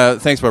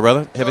 Thanks, my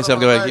brother. Have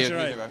yourself a good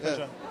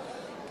day.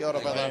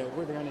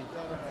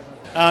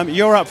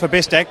 You're up for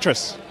Best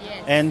Actress.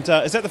 And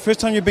is that the first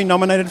time you've been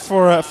nominated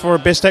for a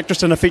Best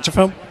Actress in a feature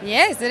film?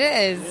 Yes, it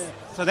is.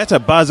 So that's a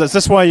buzz. Is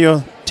this why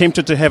you're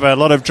tempted to have a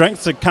lot of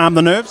drinks to calm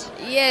the nerves?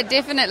 Yeah,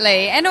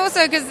 definitely. And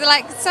also because,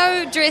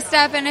 so dressed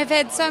up and have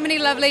had so many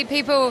lovely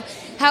people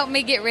help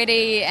me get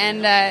ready,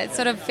 and it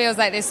sort of feels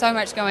like there's so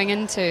much going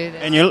into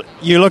this. And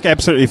you look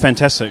absolutely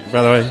fantastic,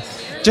 by the way.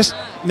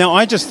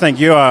 I just think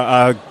you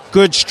are a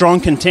good, strong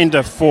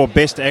contender for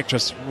Best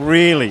Actress.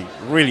 Really,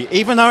 really.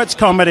 Even though it's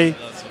comedy,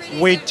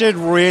 we did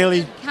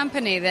really...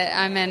 Company that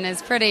I'm in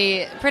is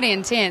pretty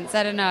intense.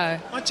 I don't know.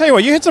 I tell you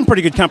what, you had some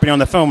pretty good company on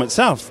the film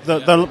itself.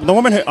 The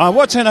woman who...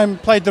 what's her name?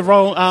 Played the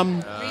role...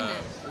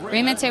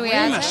 Rima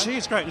Tewiata.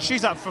 She's great. And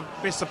she's up for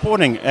Best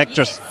Supporting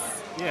Actress.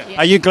 Yeah.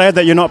 Are you glad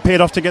that you're not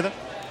paired off together?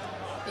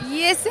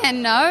 Yes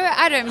and no.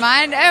 I don't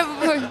mind.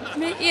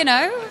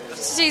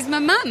 She's my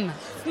mum.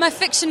 My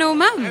fictional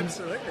mum.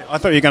 Absolutely. I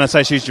thought you were going to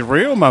say she's your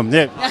real mum.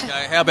 Yeah.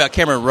 Okay, how about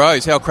Cameron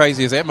Rose? How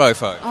crazy is that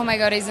mofo? Oh my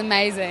God, he's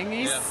amazing.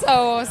 He's so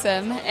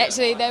awesome.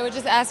 Actually, they were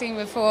just asking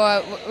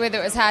before whether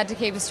it was hard to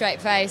keep a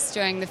straight face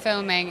during the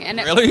filming. And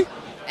really?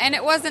 And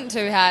it wasn't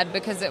too hard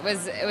because it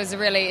was a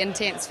really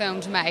intense film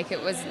to make.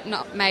 It was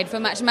not made for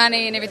much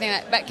money and everything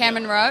like that. But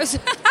Cameron Rose.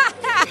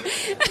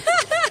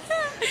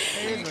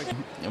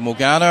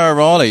 Morgana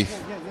O'Reilly.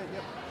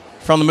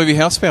 From the movie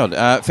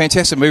Housebound.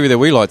 Fantastic movie that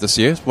we liked this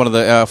year. One of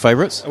our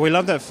favourites. We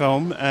loved that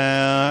film.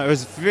 It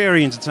was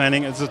very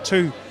entertaining. It was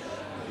two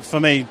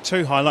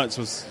highlights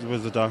was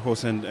The Dark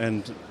Horse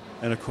and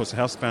of course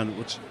Housebound,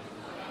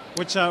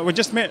 which we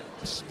just met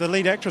the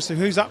lead actress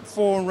who's up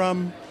for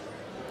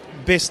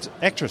Best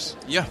Actress.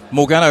 Yeah,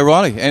 Morgana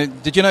O'Reilly.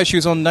 And did you know she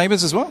was on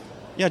Neighbours as well?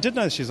 Yeah, I did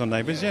know she's on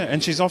Neighbours, yeah.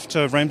 And she's off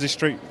to Ramsay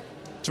Street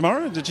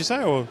tomorrow, did you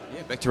say? Or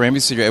yeah, back to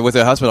Ramsay Street with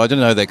her husband. I didn't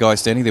know that guy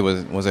standing there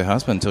was her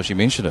husband until she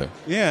mentioned it.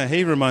 Yeah,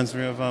 he reminds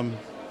me of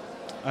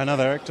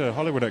another actor,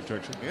 Hollywood actor,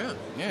 actually.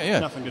 Yeah.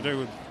 Nothing to do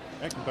with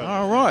acting. But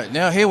all right,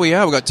 now here we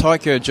are. We've got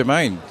Taika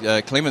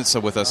Jermaine Clements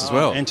with us as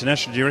well.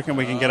 International, do you reckon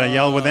we can get a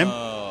yell with them?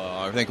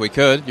 I think we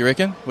could. You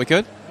reckon we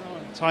could?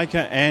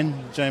 Taika and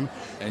Jermaine.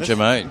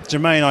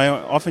 Jermaine, I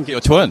often get...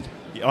 Your twin.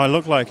 I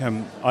look like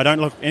him. I don't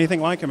look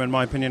anything like him, in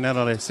my opinion, now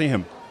that I see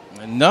him.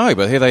 No,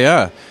 but here they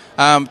are.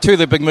 Two of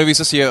the big movies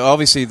this year.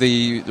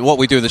 Obviously, What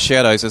We Do in the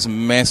Shadows is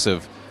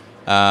massive,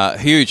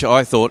 huge.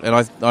 I thought,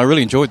 and I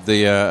really enjoyed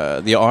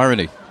the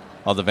irony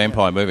of the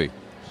vampire movie.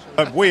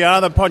 We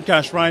are the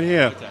podcast right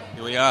here.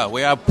 Here we are.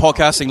 We are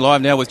podcasting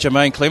live now with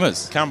Jermaine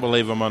Clements. Can't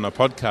believe I'm on a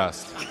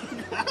podcast.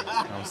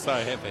 I'm so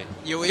happy.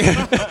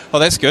 Oh,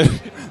 that's good.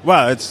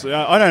 Well, it's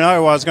I don't know. I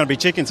was going to be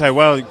checking and say,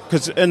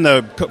 because in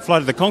the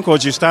Flight of the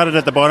Conchords, you started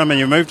at the bottom and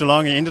you moved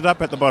along and you ended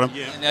up at the bottom.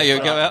 Yeah. Now you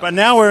go out. But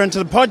now we're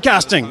into the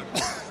podcasting.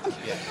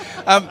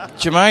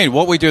 Jermaine,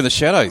 What We Do in the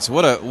Shadows.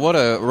 What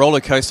a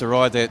roller coaster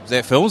ride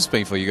that film's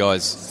been for you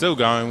guys. Still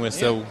going. We're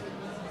still,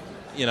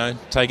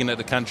 taking it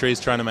to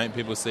countries, trying to make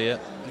people see it.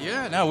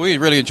 Yeah, no, we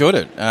really enjoyed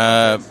it.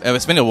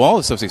 It's been a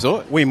while since we saw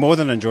it. We more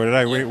than enjoyed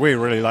it. We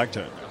really liked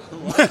it.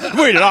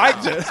 We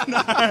liked it.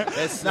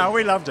 No,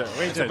 we loved it.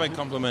 It's a big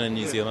compliment in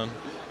New Zealand.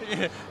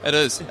 Yeah, it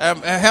is.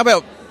 How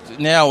about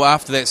now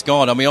after that's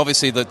gone? I mean,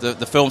 obviously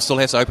the film still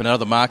has to open in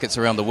other markets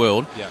around the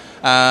world. Yeah.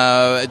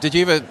 Did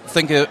you ever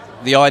think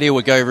the idea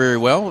would go very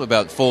well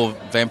about 4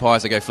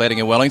 vampires that go flatting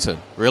in Wellington?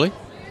 Really?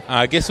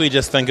 I guess we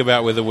just think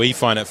about whether we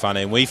find it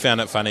funny, and we found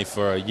it funny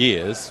for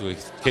years. We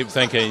keep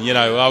thinking, we've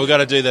got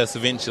to do this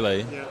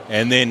eventually. Yeah.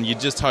 And then you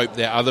just hope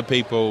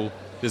that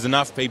there's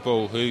enough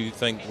people who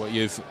think what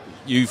you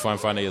find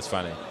funny is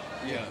funny.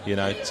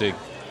 Yeah.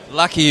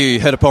 Lucky you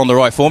hit upon the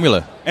right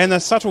formula. And the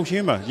subtle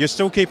humour. You're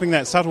still keeping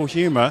that subtle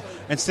humour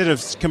instead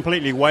of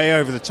completely way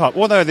over the top,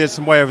 although there's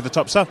some way over the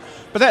top stuff.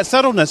 But that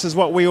subtleness is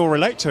what we all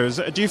relate to.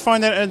 Do you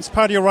find that it's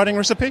part of your writing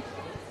recipe?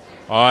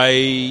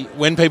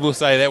 When people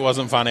say that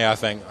wasn't funny, I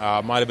think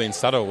it might have been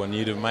subtle and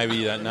maybe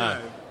you don't know.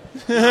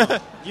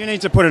 You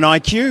need to put an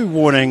IQ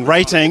warning,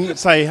 rating,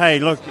 say, hey,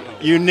 look,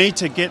 you need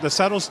to get the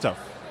subtle stuff.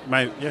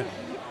 Mate,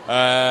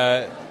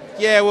 yeah.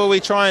 Yeah, well, we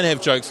try and have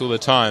jokes all the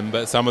time,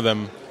 but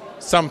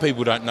some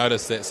people don't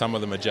notice that some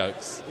of them are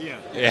jokes.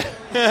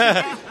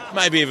 Yeah.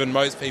 Maybe even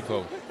most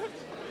people.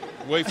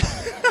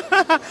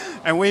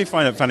 And we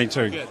find it funny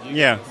too.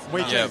 Yeah,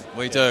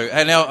 we do.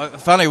 And now,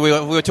 funny, we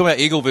were talking about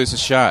Eagle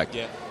versus Shark,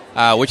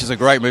 which is a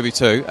great movie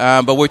too.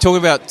 But we're talking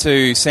about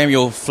to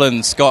Samuel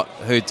Flynn Scott,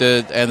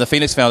 and the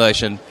Phoenix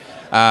Foundation,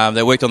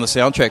 that worked on the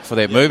soundtrack for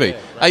that movie.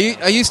 Are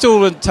you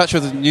still in touch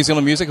with New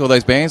Zealand music, or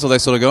those bands, or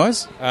those sort of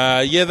guys?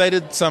 Yeah, they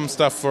did some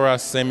stuff for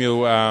us.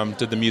 Samuel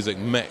did the music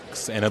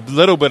mix and a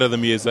little bit of the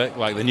music,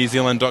 like the New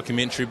Zealand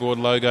Documentary Board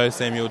logo.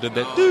 Samuel did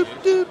that. Doop,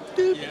 doop,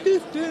 doop,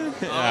 doop,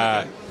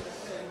 doop.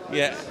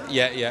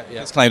 Yeah.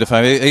 His claim to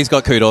fame. He's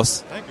got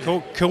kudos.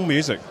 Cool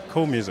music.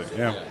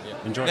 Yeah.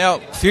 Enjoy. Now,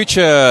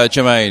 future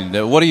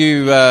Jermaine. What are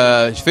you,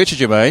 future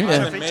Jermaine?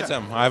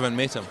 I haven't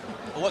met him.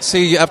 What's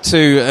he up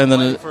to? And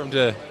then for him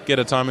to get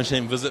a time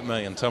machine, visit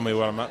me, and tell me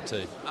what I'm up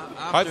to.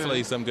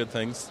 Hopefully, some good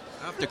things.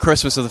 After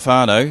Christmas of the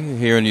whānau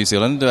here in New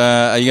Zealand,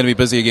 are you going to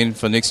be busy again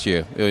for next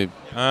year?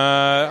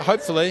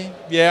 Hopefully,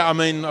 yeah. I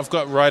mean, I've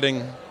got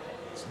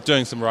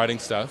doing some writing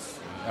stuff.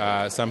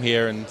 Some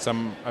here and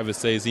some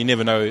overseas. You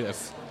never know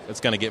if it's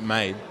going to get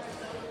made.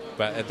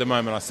 But at the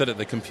moment, I sit at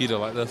the computer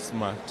like this, with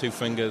my two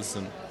fingers,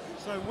 and.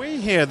 So we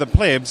here, the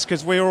plebs,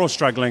 because we're all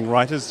struggling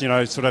writers,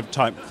 sort of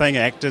type thing,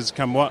 actors,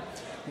 come what.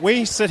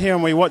 We sit here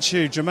and we watch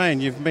you, Jermaine.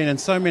 You've been in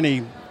so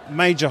many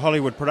major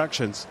Hollywood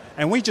productions,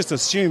 and we just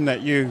assume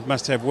that you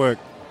must have work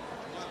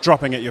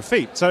dropping at your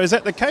feet. So is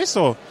that the case,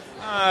 or?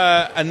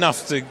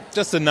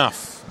 Just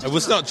enough. It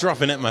was not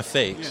dropping at my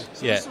feet.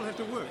 So you still have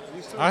to work.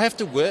 I have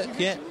to work,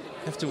 yeah.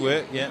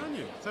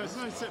 So it's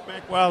no sit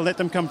back. Well, let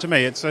them come to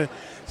me. So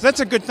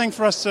that's a good thing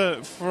for us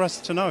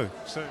to know.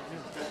 So.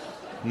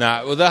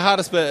 No, well, the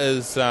hardest bit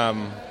is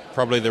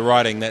probably the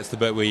writing. That's the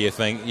bit where you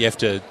think you have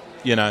to,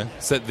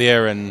 sit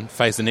there and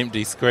face an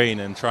empty screen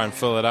and try and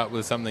fill it up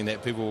with something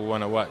that people will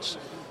want to watch.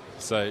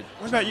 So,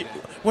 what about you?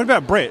 What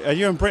about Brett? Are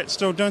you and Brett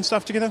still doing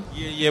stuff together?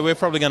 Yeah, we're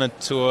probably going to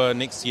tour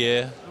next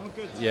year. Oh,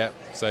 good. Yeah,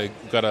 so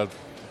got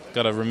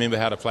to remember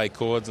how to play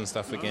chords and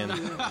stuff again.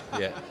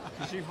 Yeah.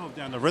 Because you hold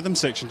down the rhythm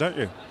section, don't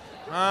you?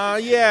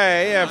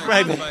 Yeah,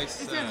 maybe.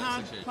 Is that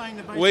hard playing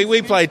the bass?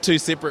 We played two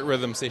separate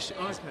rhythm sections.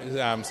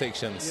 Yeah.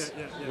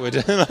 We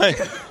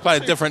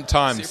played at different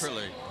times.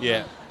 Separately.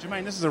 Yeah.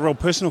 Jermaine, this is a real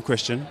personal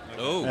question.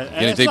 Oh,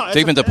 getting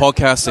deep into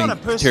podcasting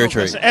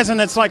territory. Question, as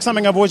in, it's like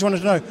something I've always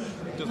wanted to know.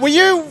 Were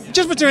you,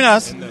 just between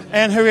us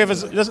and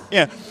whoever's,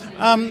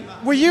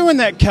 were you in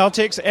that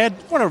Caltex ad?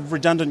 What a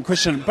redundant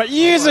question, but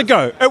years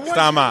ago.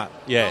 Star Mart,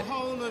 yeah.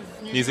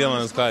 New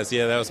Zealand is closed,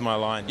 yeah, that was my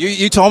line.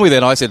 You told me that,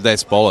 and I said,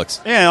 that's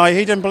bollocks. Yeah,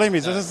 he didn't believe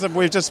me.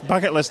 We're just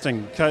bucket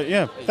listing.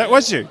 Yeah, that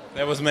was you.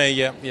 That was me,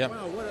 yeah. Wow,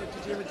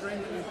 did you ever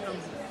dream that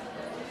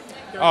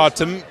you'd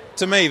come?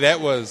 To me, that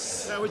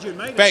was... How would you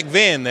make back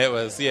then, that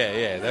was,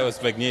 that was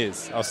big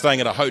news. I was staying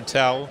at a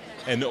hotel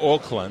in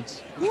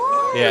Auckland. Woo!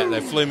 Yeah,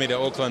 they flew me to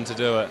Auckland to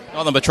do it.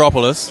 Not the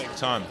metropolis. Big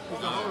time. The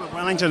whole of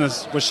Wellington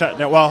was shut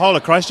down. Well, the whole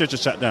of Christchurch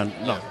is shut down.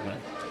 No.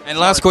 And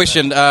last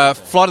question,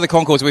 Flight of the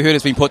Conchords, we heard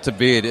it's been put to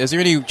bed. Is there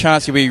any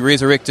chance you'll be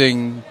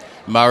resurrecting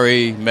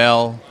Murray,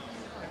 Mel,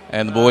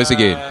 and the boys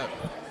again?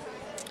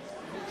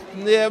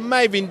 Yeah,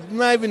 maybe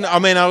not. I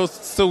mean, I'll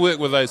still work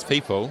with those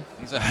people.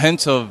 There's a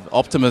hint of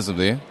optimism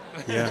there.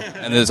 Yeah.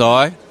 And there's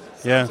eye.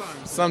 Yeah.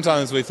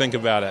 Sometimes we think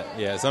about it.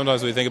 Yeah,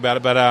 sometimes we think about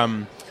it. But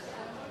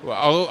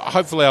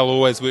hopefully I'll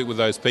always work with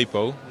those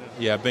people.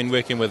 Yeah, I've been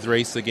working with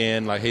Reese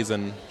again. Like, he's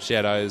in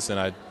Shadows, and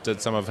I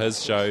did some of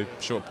his show,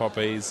 Short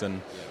Poppies,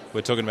 and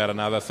we're talking about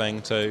another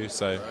thing too.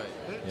 So,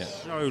 yeah.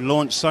 Show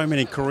launched so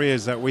many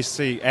careers that we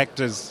see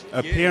actors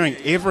appearing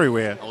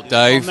everywhere.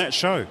 Dave. On that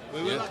show.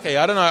 We were lucky.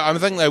 I don't know. I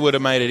think they would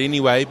have made it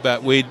anyway,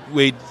 but we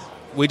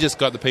just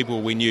got the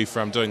people we knew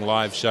from doing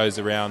live shows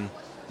around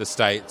the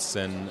States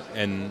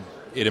and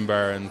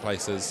Edinburgh and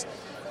places,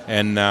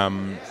 and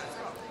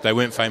they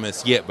weren't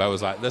famous yet, but I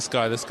was like, this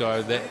guy,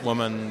 that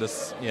woman,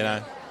 this,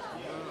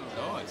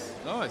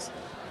 Nice.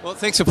 Well,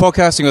 thanks for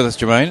podcasting with us,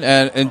 Jermaine,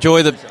 and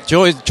enjoy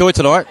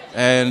tonight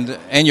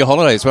and your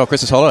holidays as well,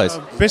 Christmas holidays.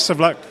 Best of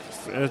luck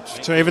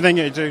to everything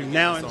you do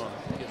now.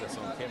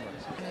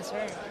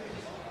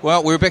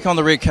 Well, we're back on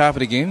the red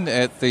carpet again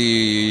at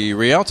the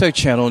Rialto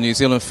Channel New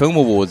Zealand Film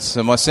Awards.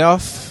 And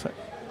myself,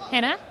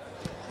 Hannah,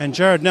 and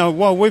Jared. Now,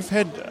 we've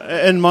had,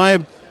 in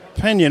my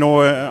opinion,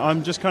 or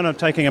I'm just kind of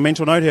taking a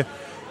mental note here,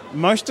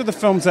 most of the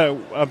films that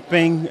are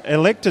being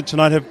elected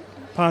tonight have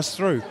passed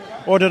through.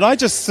 Or did I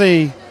just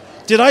see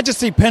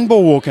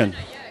Pinball walk in?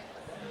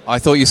 I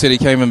thought you said he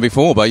came in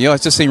before, but yeah,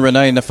 I've just seen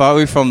Renee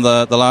Nafau from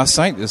The Last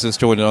Saint has just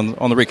joined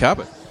on the red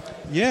carpet.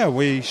 Yeah,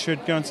 we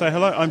should go and say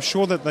hello. I'm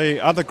sure that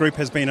the other group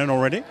has been in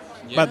already,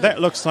 but that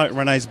looks like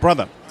Renee's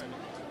brother.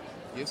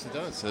 Yes, it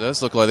does. It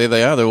does look like there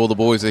they are. All the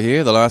boys are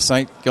here. The Last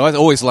Saint guys,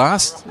 always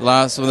last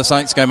when the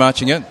Saints go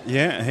marching in.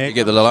 Yeah, you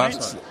get the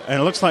last one.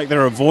 And it looks like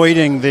they're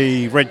avoiding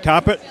the red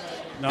carpet.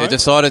 No? They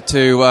decided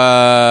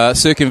to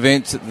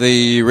circumvent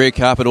the red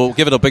carpet or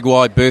give it a big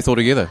wide berth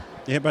altogether.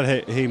 Yeah,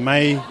 but he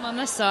may... I'm on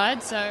this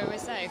side, so we're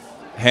safe.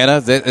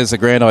 Hannah, that is a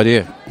grand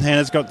idea.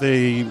 Hannah's got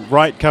the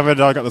right covered,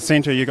 I got the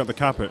centre, you got the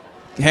carpet.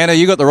 Hannah,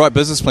 you got the right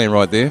business plan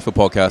right there for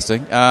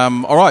podcasting.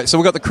 All right, so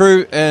we've got the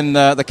crew and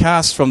the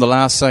cast from The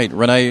Last Saint,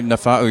 Renee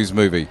Nafau's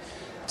movie,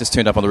 just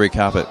turned up on the red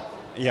carpet.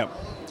 Yep.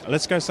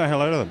 Let's go say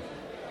hello to them.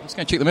 Let's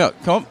go check them out.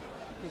 Come on.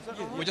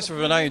 We're just with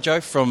Renee and Joe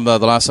from The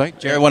Last Saint.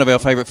 Jerry, one of our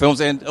favourite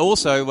films, and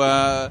also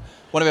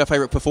one of our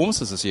favourite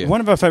performances this year.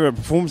 One of our favourite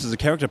performances, the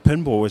character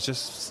Pinball, was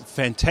just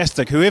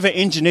fantastic. Whoever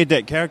engineered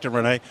that character,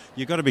 Renee,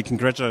 you've got to be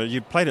congratulated.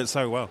 You played it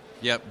so well.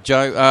 Yep,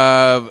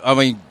 Joe, I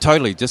mean,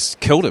 totally, just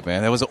killed it,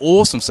 man. That was an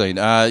awesome scene.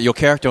 Your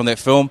character on that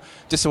film,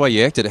 just the way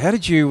you acted. How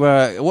did you,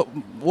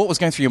 what was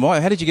going through your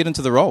mind? How did you get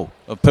into the role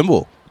of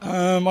Pinball?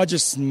 I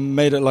just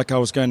made it like I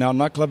was going out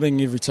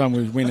nightclubbing every time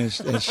we win a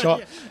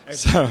shot.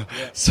 So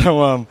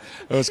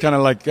it was kind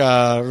of like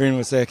Ren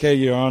would say, okay,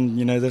 you're on,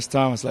 this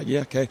time. I was like, yeah,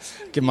 okay,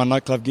 get my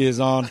nightclub gears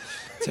on,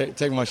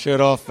 take my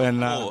shirt off.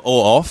 And or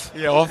off.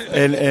 Yeah, off.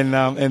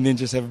 And then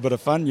just have a bit of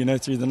fun,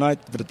 through the night,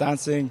 a bit of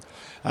dancing,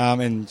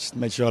 and just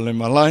make sure I learn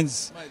my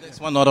lines. Mate,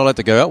 that's one night I'd like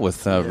to go out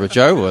with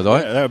Joe, would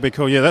I? Yeah, that would be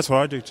cool. Yeah, that's what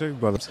I do too,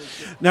 brother.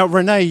 Now,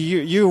 Renee,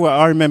 you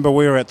I remember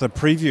we were at the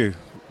preview.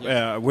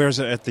 Where is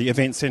it at the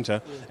event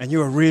centre? And you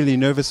were really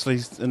nervously,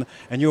 and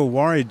you were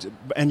worried.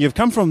 And you've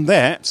come from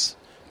that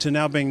to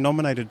now being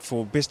nominated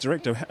for Best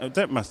Director.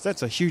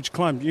 That's a huge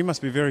climb. You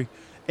must be very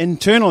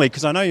internally,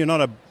 because I know you're not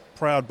a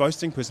proud,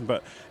 boasting person,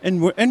 but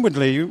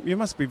inwardly you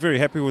must be very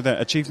happy with that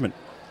achievement.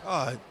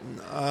 I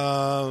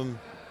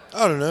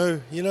don't know.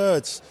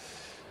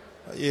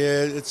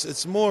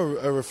 It's more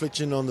a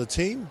reflection on the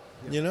team.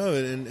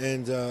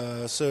 And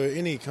so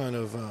any kind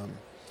of.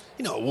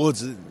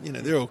 Awards,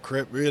 they're all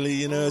crap,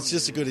 really. It's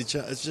just a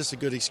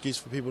good excuse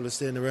for people to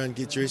stand around,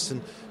 get dressed,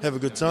 and have a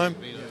good time.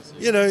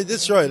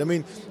 That's right. I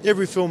mean,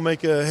 every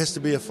filmmaker has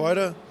to be a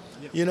fighter,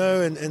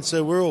 and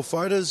so we're all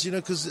fighters,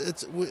 because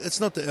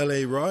it's not the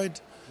LA ride,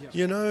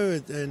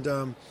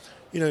 and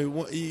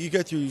you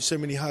go through so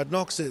many hard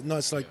knocks at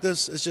nights like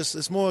this.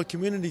 It's more a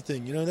community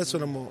thing, That's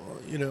what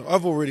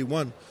I've already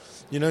won.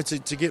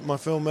 To get my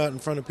film out in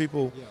front of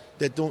people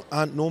that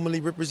aren't normally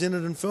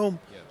represented in film,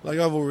 like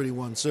I've already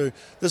won. So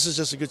this is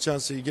just a good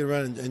chance to get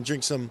around and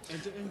drink some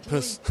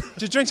piss.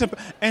 To drink some,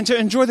 and to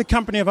enjoy the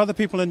company of other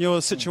people in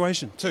your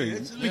situation too.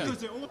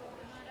 Because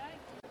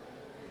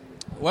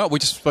well, we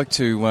just spoke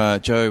to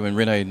Joe and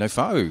Renee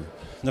Nafau.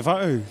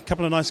 A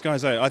couple of nice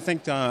guys. I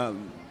think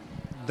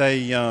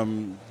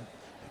they...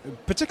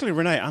 particularly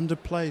Renee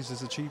underplays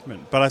his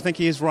achievement, but I think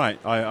he is right.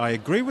 I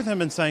agree with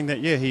him in saying that,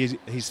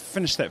 he's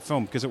finished that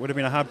film, because it would have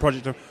been a hard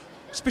project,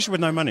 especially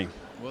with no money.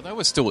 Well, they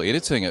were still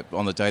editing it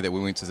on the day that we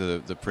went to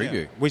the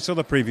preview. Yeah. We saw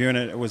the preview, and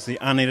it was the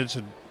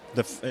unedited,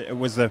 it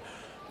was the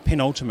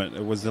penultimate,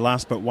 it was the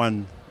last but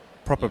one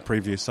proper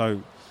preview,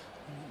 so,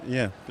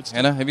 yeah.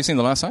 Hannah, have you seen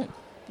The Last Saint?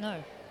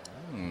 No.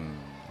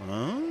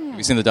 Have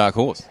you seen The Dark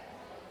Horse?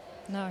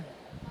 No.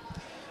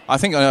 I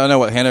think I know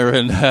what Hannah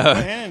and...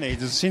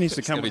 she needs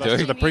to come with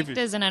us to the preview.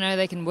 Actors, and I know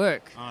they can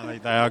work. Oh,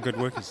 they are good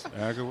workers.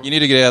 You need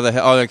to get out of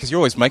the... Oh, because you're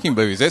always making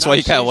movies. That's why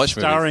you can't watch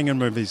movies. Starring in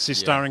movies. She's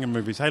starring in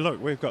movies. Hey,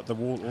 look, we've got the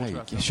wall.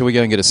 Shall we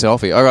go and get a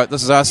selfie? All right,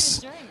 this is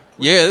us.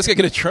 Yeah, let's go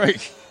get a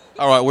drink.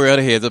 All right, we're out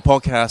of here. The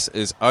podcast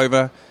is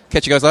over.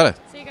 Catch you guys later.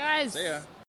 See you guys. See ya.